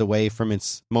 days away from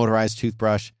its motorized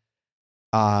toothbrush.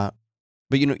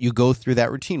 But you know, you go through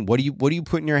that routine. What do you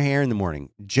put in your hair in the morning?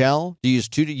 Gel? Do you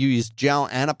use gel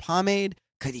and a pomade?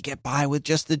 Could you get by with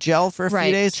just the gel for a few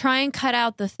days? Try and cut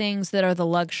out the things that are the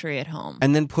luxury at home.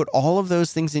 And then put all of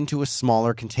those things into a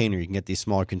smaller container. You can get these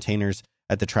smaller containers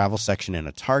at the travel section in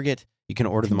a Target. You can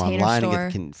order them Container online store.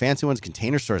 and get fancy ones.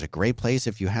 Container store is a great place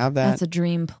if you have that. That's a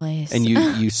dream place. And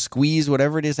you squeeze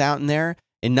whatever it is out in there,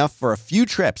 enough for a few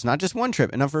trips, not just one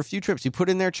trip, enough for a few trips. You put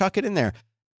in there, chuck it in there.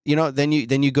 You know, then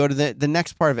you go to the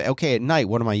next part of it. Okay, at night,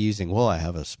 what am I using? Well, I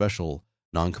have a special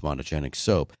non-comedogenic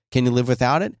soap. Can you live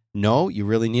without it? No, you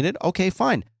really need it? Okay,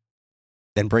 fine.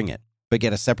 Then bring it. But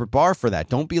get a separate bar for that.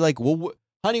 Don't be like, well,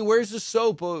 honey, where's the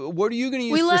soap? What are you going to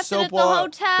use We for left soap? it at the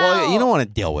hotel. Well, you don't want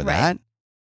to deal with Right. that.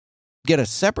 Get a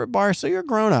separate bar so you're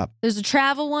grown up. There's a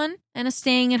travel one and a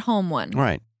staying at home one.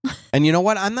 Right. And you know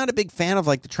what? I'm not a big fan of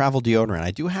like the travel deodorant.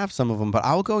 I do have some of them, but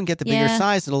I'll go and get the bigger Yeah.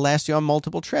 size. It'll last you on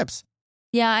multiple trips.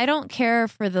 Yeah, I don't care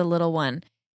for the little one.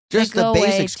 Just They the go away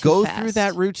basics. too Go fast. through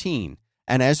that routine.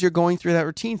 And as you're going through that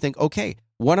routine, think, okay,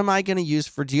 what am I going to use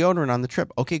for deodorant on the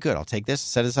trip? Okay, good. I'll take this,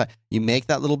 set it aside. You make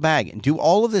that little bag and do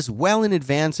all of this well in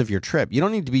advance of your trip. You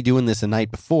don't need to be doing this the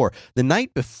night before. The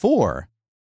night before,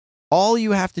 all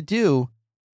you have to do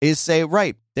is say,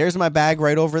 right, there's my bag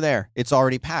right over there. It's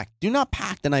already packed. Do not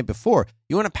pack the night before.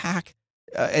 You want to pack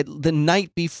the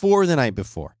night before the night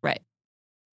before. Right.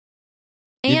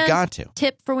 You've And got to.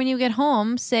 tip for when you get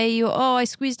home, say I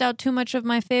squeezed out too much of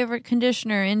my favorite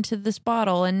conditioner into this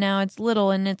bottle and now it's little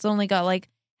and it's only got like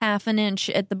half an inch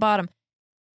at the bottom.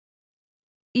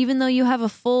 Even though you have a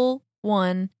full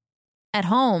one at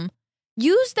home,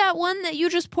 use that one that you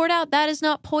just poured out. That is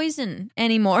not poison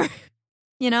anymore.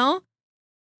 You know?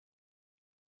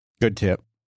 Good tip.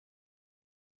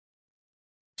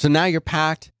 So now you're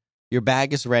packed. Your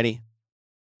bag is ready.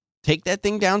 Take that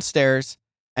thing downstairs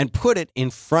and put it in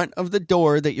front of the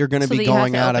door that you're going to So be that you have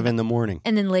going to out of open in the morning.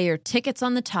 And then lay your tickets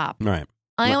on the top. Right.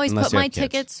 I always Unless put you my have kids.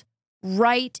 tickets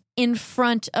right in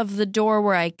front of the door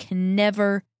where I can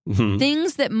never. Mhm.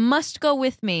 Things that must go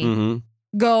with me Mhm.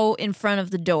 go in front of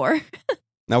the door.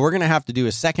 Now we're going to have to do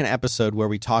a second episode where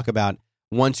we talk about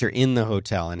once you're in the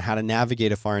hotel and how to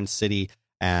navigate a foreign city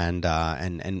and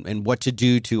what to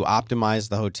do to optimize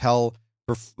the hotel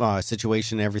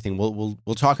situation and everything.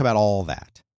 We'll talk about all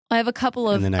that. I have a couple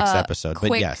of in the next episode.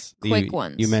 Quick, but yes, quick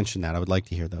ones. You mentioned that. I would like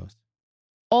to hear those.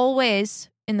 Always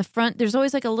in the front, there's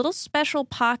always like a little special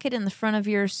pocket in the front of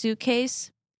your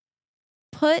suitcase.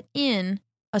 Put in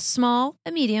a small,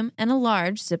 a medium, and a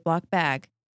large Ziploc bag.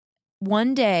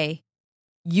 One day,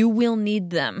 you will need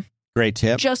them. Great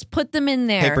tip. Just put them in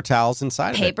there. Paper towels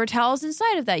inside of it. Paper towels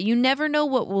inside of that. You never know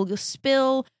what will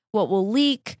spill, what will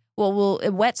leak, what will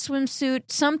a wet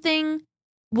swimsuit. Something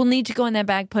will need to go in that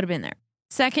bag. Put them in there.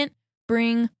 Second,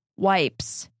 bring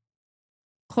wipes.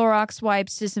 Clorox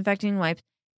wipes, disinfecting wipes.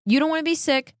 You don't want to be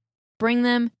sick. Bring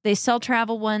them. They sell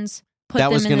travel ones. Put that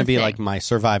them was in going to the be thing. like my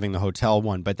surviving the hotel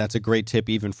one, but that's a great tip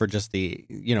even for just the,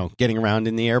 getting around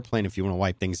in the airplane if you want to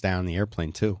wipe things down in the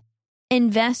airplane too.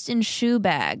 Invest in shoe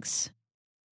bags.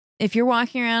 If you're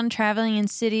walking around traveling in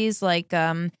cities like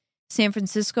San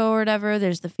Francisco or whatever,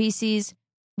 there's the feces.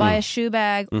 Buy a shoe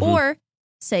bag. Mm-hmm. Or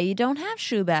say you don't have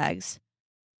shoe bags.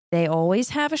 They always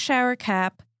have a shower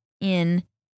cap in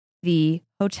the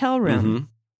hotel room. Mm-hmm.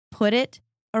 Put it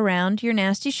around your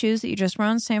nasty shoes that you just were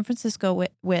on San Francisco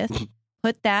with.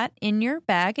 Put that in your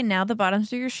bag, and now the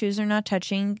bottoms of your shoes are not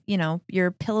touching,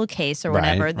 your pillowcase or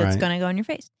whatever that's going to go in your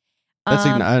face. That's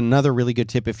another really good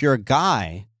tip. If you're a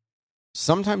guy,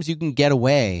 sometimes you can get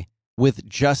away with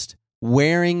just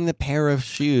wearing the pair of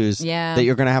shoes that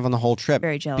you're going to have on the whole trip.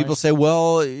 Very jealous. People say,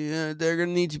 well, they're going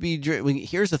to need to be...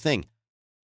 Here's the thing.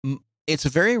 It's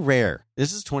very rare.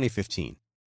 This is 2015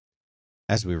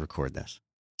 as we record this.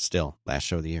 Still, last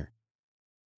show of the year.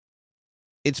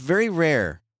 It's very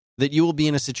rare that you will be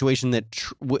in a situation that,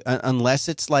 unless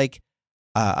it's like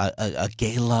a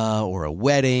gala or a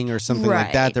wedding or something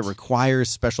like that requires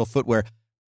special footwear,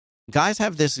 guys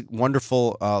have this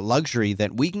wonderful luxury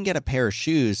that we can get a pair of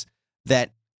shoes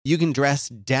that you can dress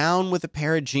down with a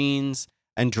pair of jeans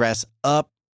and dress up,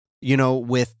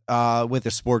 with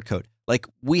a sport coat. Like,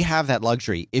 we have that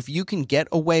luxury. If you can get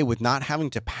away with not having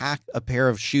to pack a pair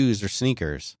of shoes or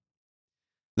sneakers,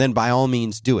 then by all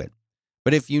means do it.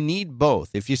 But if you need both,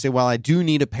 if you say, well, I do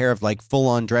need a pair of like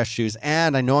full-on dress shoes,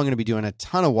 and I know I'm going to be doing a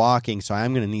ton of walking, so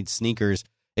I'm going to need sneakers,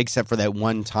 except for that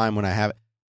one time when I have it,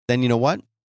 then you know what?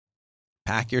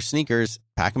 Pack your sneakers,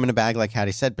 pack them in a bag like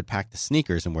Hattie said, but pack the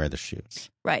sneakers and wear the shoes.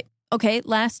 Right. Okay,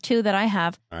 last two that I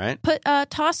have. All right.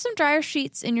 Toss some dryer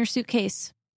sheets in your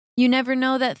suitcase. You never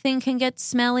know, that thing can get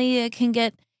smelly. It can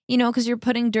get, because you're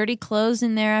putting dirty clothes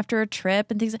in there after a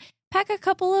trip and things. Pack a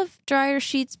couple of dryer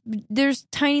sheets. There's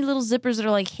tiny little zippers that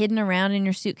are like hidden around in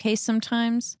your suitcase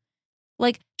sometimes.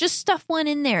 Like, just stuff one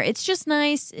in there. It's just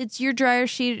nice. It's your dryer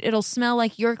sheet. It'll smell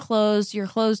like your clothes. Your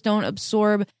clothes don't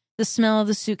absorb the smell of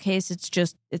the suitcase.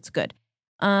 It's good.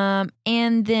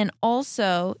 And then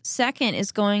also, second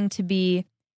is going to be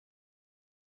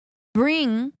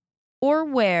bring or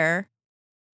wear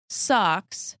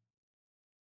socks,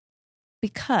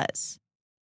 because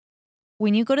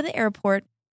when you go to the airport,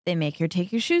 they make you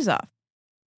take your shoes off.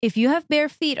 If you have bare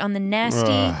feet on the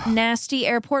nasty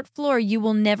airport floor, you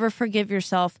will never forgive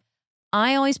yourself.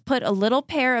 I always put a little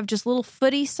pair of just little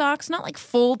footy socks, not like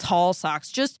full tall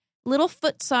socks, just little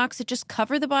foot socks that just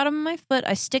cover the bottom of my foot.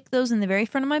 I stick those in the very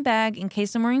front of my bag in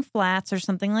case I'm wearing flats or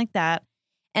something like that.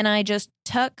 And I just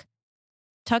tuck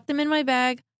them in my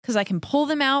bag, because I can pull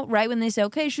them out right when they say,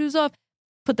 okay, shoes off,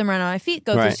 put them right on my feet,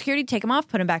 go through security, take them off,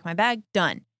 put them back in my bag,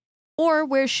 done. Or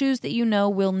wear shoes that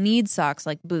will need socks,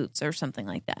 like boots or something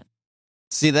like that.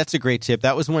 See, that's a great tip.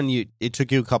 That was one it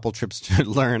took you a couple trips to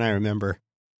learn, I remember.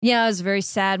 Yeah, I was very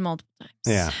sad multiple times.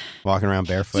 Yeah, walking around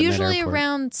barefoot. It's usually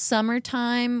around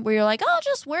summertime where you're like, I'll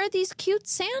just wear these cute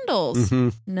sandals. Mm-hmm.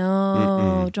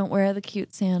 No, don't wear the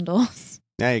cute sandals.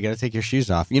 Yeah, you got to take your shoes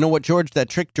off. You know what, that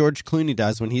trick George Clooney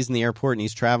does when he's in the airport and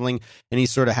he's traveling and he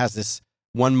sort of has this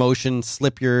one motion,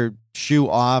 slip your shoe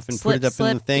off and put it up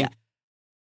in the thing. Yeah.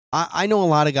 I know a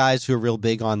lot of guys who are real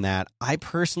big on that. I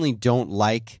personally don't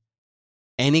like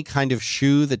any kind of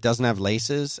shoe that doesn't have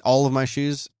laces. All of my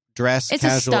shoes, dress, it's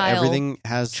casual, everything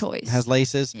has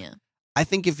laces. Yeah. I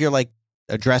think if you're like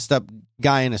a dressed up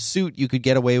guy in a suit, you could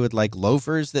get away with like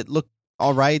loafers that look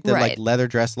all right. They're like leather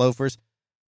dress loafers.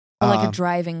 Or like a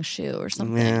driving shoe or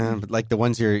something. Yeah, but like the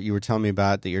ones you were telling me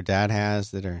about that your dad has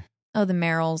that are... Oh, the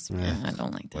Merrells. I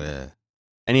don't like that.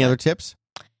 Any other tips?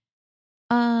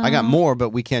 I got more, but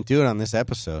we can't do it on this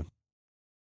episode.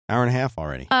 Hour and a half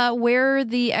already. Wear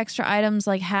the extra items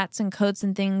like hats and coats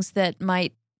and things that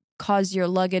might cause your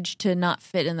luggage to not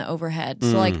fit in the overhead.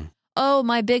 So like,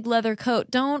 my big leather coat.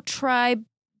 Don't try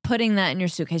putting that in your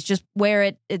suitcase. Just wear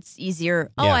it. It's easier.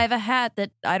 Oh, I have a hat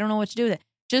that I don't know what to do with it.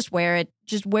 Just wear it.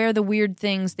 Just wear the weird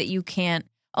things that you can't.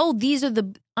 Oh,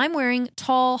 I'm wearing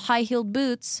tall, high-heeled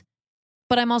boots,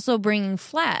 but I'm also bringing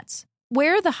flats.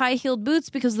 wear the high-heeled boots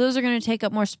because those are going to take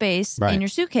up more space in your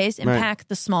suitcase and pack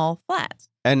the small flats.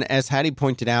 And as Hattie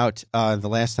pointed out, the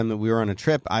last time that we were on a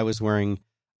trip, I was wearing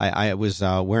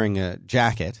a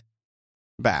jacket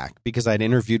back because I'd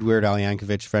interviewed Weird Al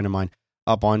Yankovic, a friend of mine,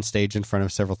 up on stage in front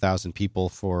of several thousand people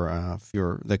for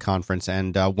the conference,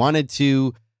 and wanted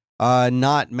to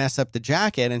not mess up the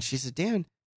jacket. And she said, Dan,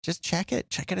 just check it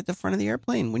at the front of the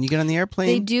airplane. When you get on the airplane,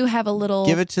 they do have a little.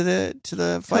 Give it to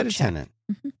the flight attendant.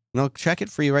 Mm-hmm. And they'll check it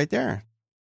for you right there.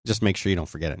 Just make sure you don't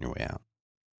forget it on your way out.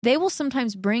 They will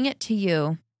sometimes bring it to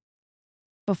you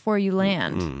before you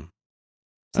land. Mm-hmm.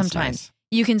 Sometimes nice.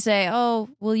 You can say, "Oh,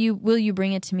 will you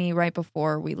bring it to me right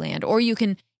before we land?" Or you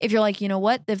can, if you're like, you know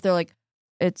what, if they're like,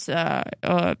 it's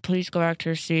please go back to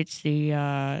your seats.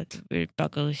 The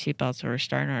buckle the seatbelts. We're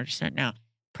starting our descent now.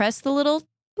 Press the little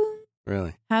boom.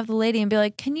 Really? Have the lady and be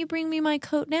like, "Can you bring me my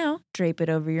coat now?" Drape it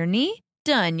over your knee.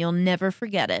 Done. You'll never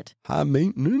forget it. High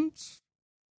maintenance.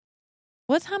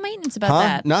 What's high maintenance about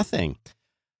that? Nothing.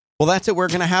 Well, that's it. We're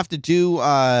going to have to do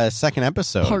a second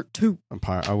episode. Part 2.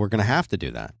 We're going to have to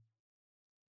do that.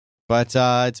 But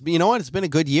it's, you know what? It's been a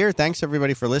good year. Thanks,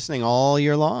 everybody, for listening all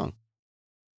year long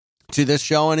to this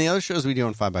show and the other shows we do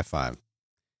on 5x5.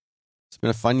 It's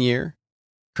been a fun year,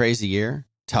 crazy year,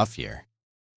 tough year.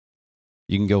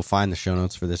 You can go find the show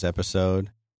notes for this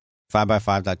episode,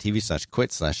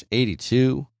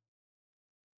 5x5.tv/quit/82.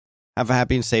 Have a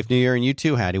happy and safe New Year. And you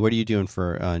too, Hattie. What are you doing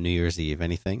for New Year's Eve?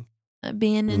 Anything?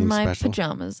 Being in my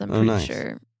pajamas, I'm pretty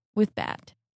sure, with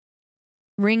Bat.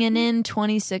 Ringing in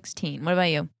 2016. What about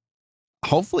you?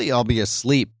 Hopefully I'll be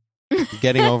asleep,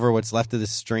 getting over what's left of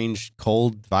this strange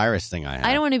cold virus thing I have.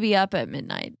 I don't want to be up at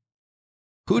midnight.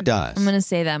 Who does? I'm going to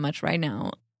say that much right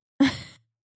now. You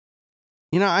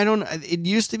know, I don't. It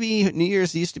used to be New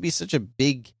Year's used to be such a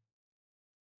big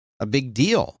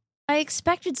deal. I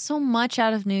expected so much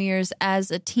out of New Year's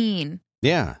as a teen.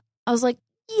 Yeah, I was like,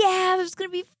 yeah, there's gonna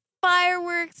be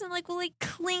fireworks and like we'll like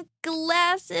clink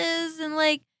glasses and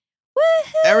like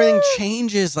woohoo. Everything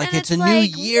changes. Like it's a new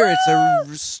year. Woo! It's a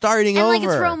starting and over. Like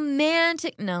it's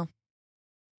romantic. No,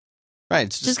 right.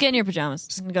 It's just get in your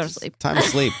pajamas and go to sleep. Time to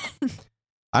sleep.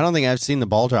 I don't think I've seen the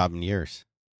ball drop in years.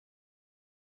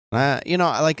 You know,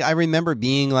 like I remember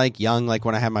being like young, like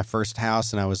when I had my first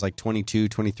house and I was like 22,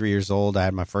 23 years old. I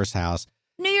had my first house.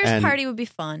 New Year's party would be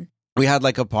fun. We had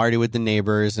like a party with the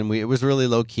neighbors and it was really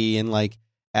low key. And like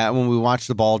when we watched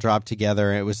the ball drop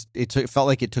together, it felt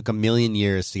like it took a million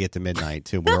years to get to midnight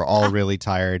too. We were all really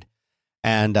tired.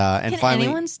 And Can finally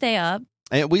anyone stay up?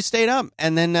 We stayed up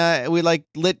and then we like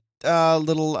lit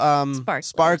little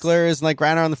sparklers and like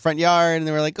ran around the front yard and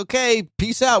they were like, okay,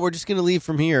 peace out. We're just going to leave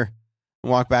from here.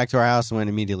 Walked back to our house and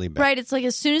went immediately back. Right. It's like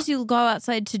as soon as you go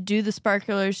outside to do the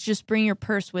sparklers, just bring your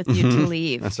purse with you to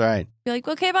leave. That's right. Be like,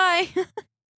 okay, bye.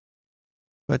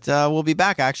 But we'll be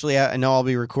back. Actually, I know I'll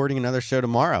be recording another show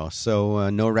tomorrow,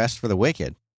 so no rest for the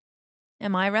wicked.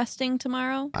 Am I resting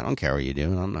tomorrow? I don't care what you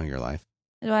do. I don't know your life.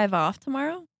 Do I have off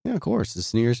tomorrow? Yeah, of course.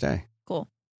 It's New Year's Day. Cool.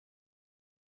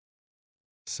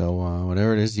 So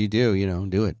whatever it is you do,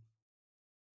 do it.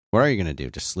 What are you going to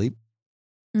do? Just sleep?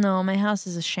 No, my house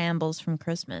is a shambles from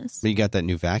Christmas. But you got that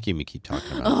new vacuum you keep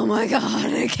talking about. Oh my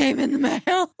God, it came in the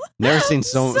mail. Never seen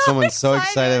someone so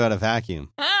excited about a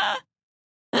vacuum.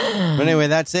 But anyway,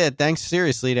 that's it. Thanks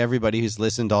seriously to everybody who's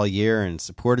listened all year and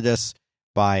supported us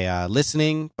by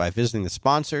listening, by visiting the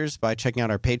sponsors, by checking out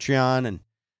our Patreon. And,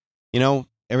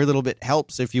 every little bit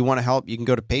helps. If you want to help, you can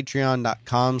go to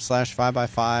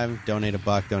patreon.com/5x5. Donate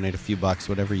 $1, donate a few bucks,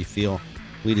 whatever you feel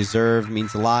we deserve. It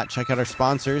means a lot. Check out our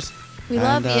sponsors. We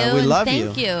love you. We love you.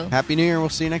 Thank you. Happy New Year. We'll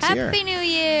see you next year. Happy New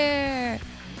Year.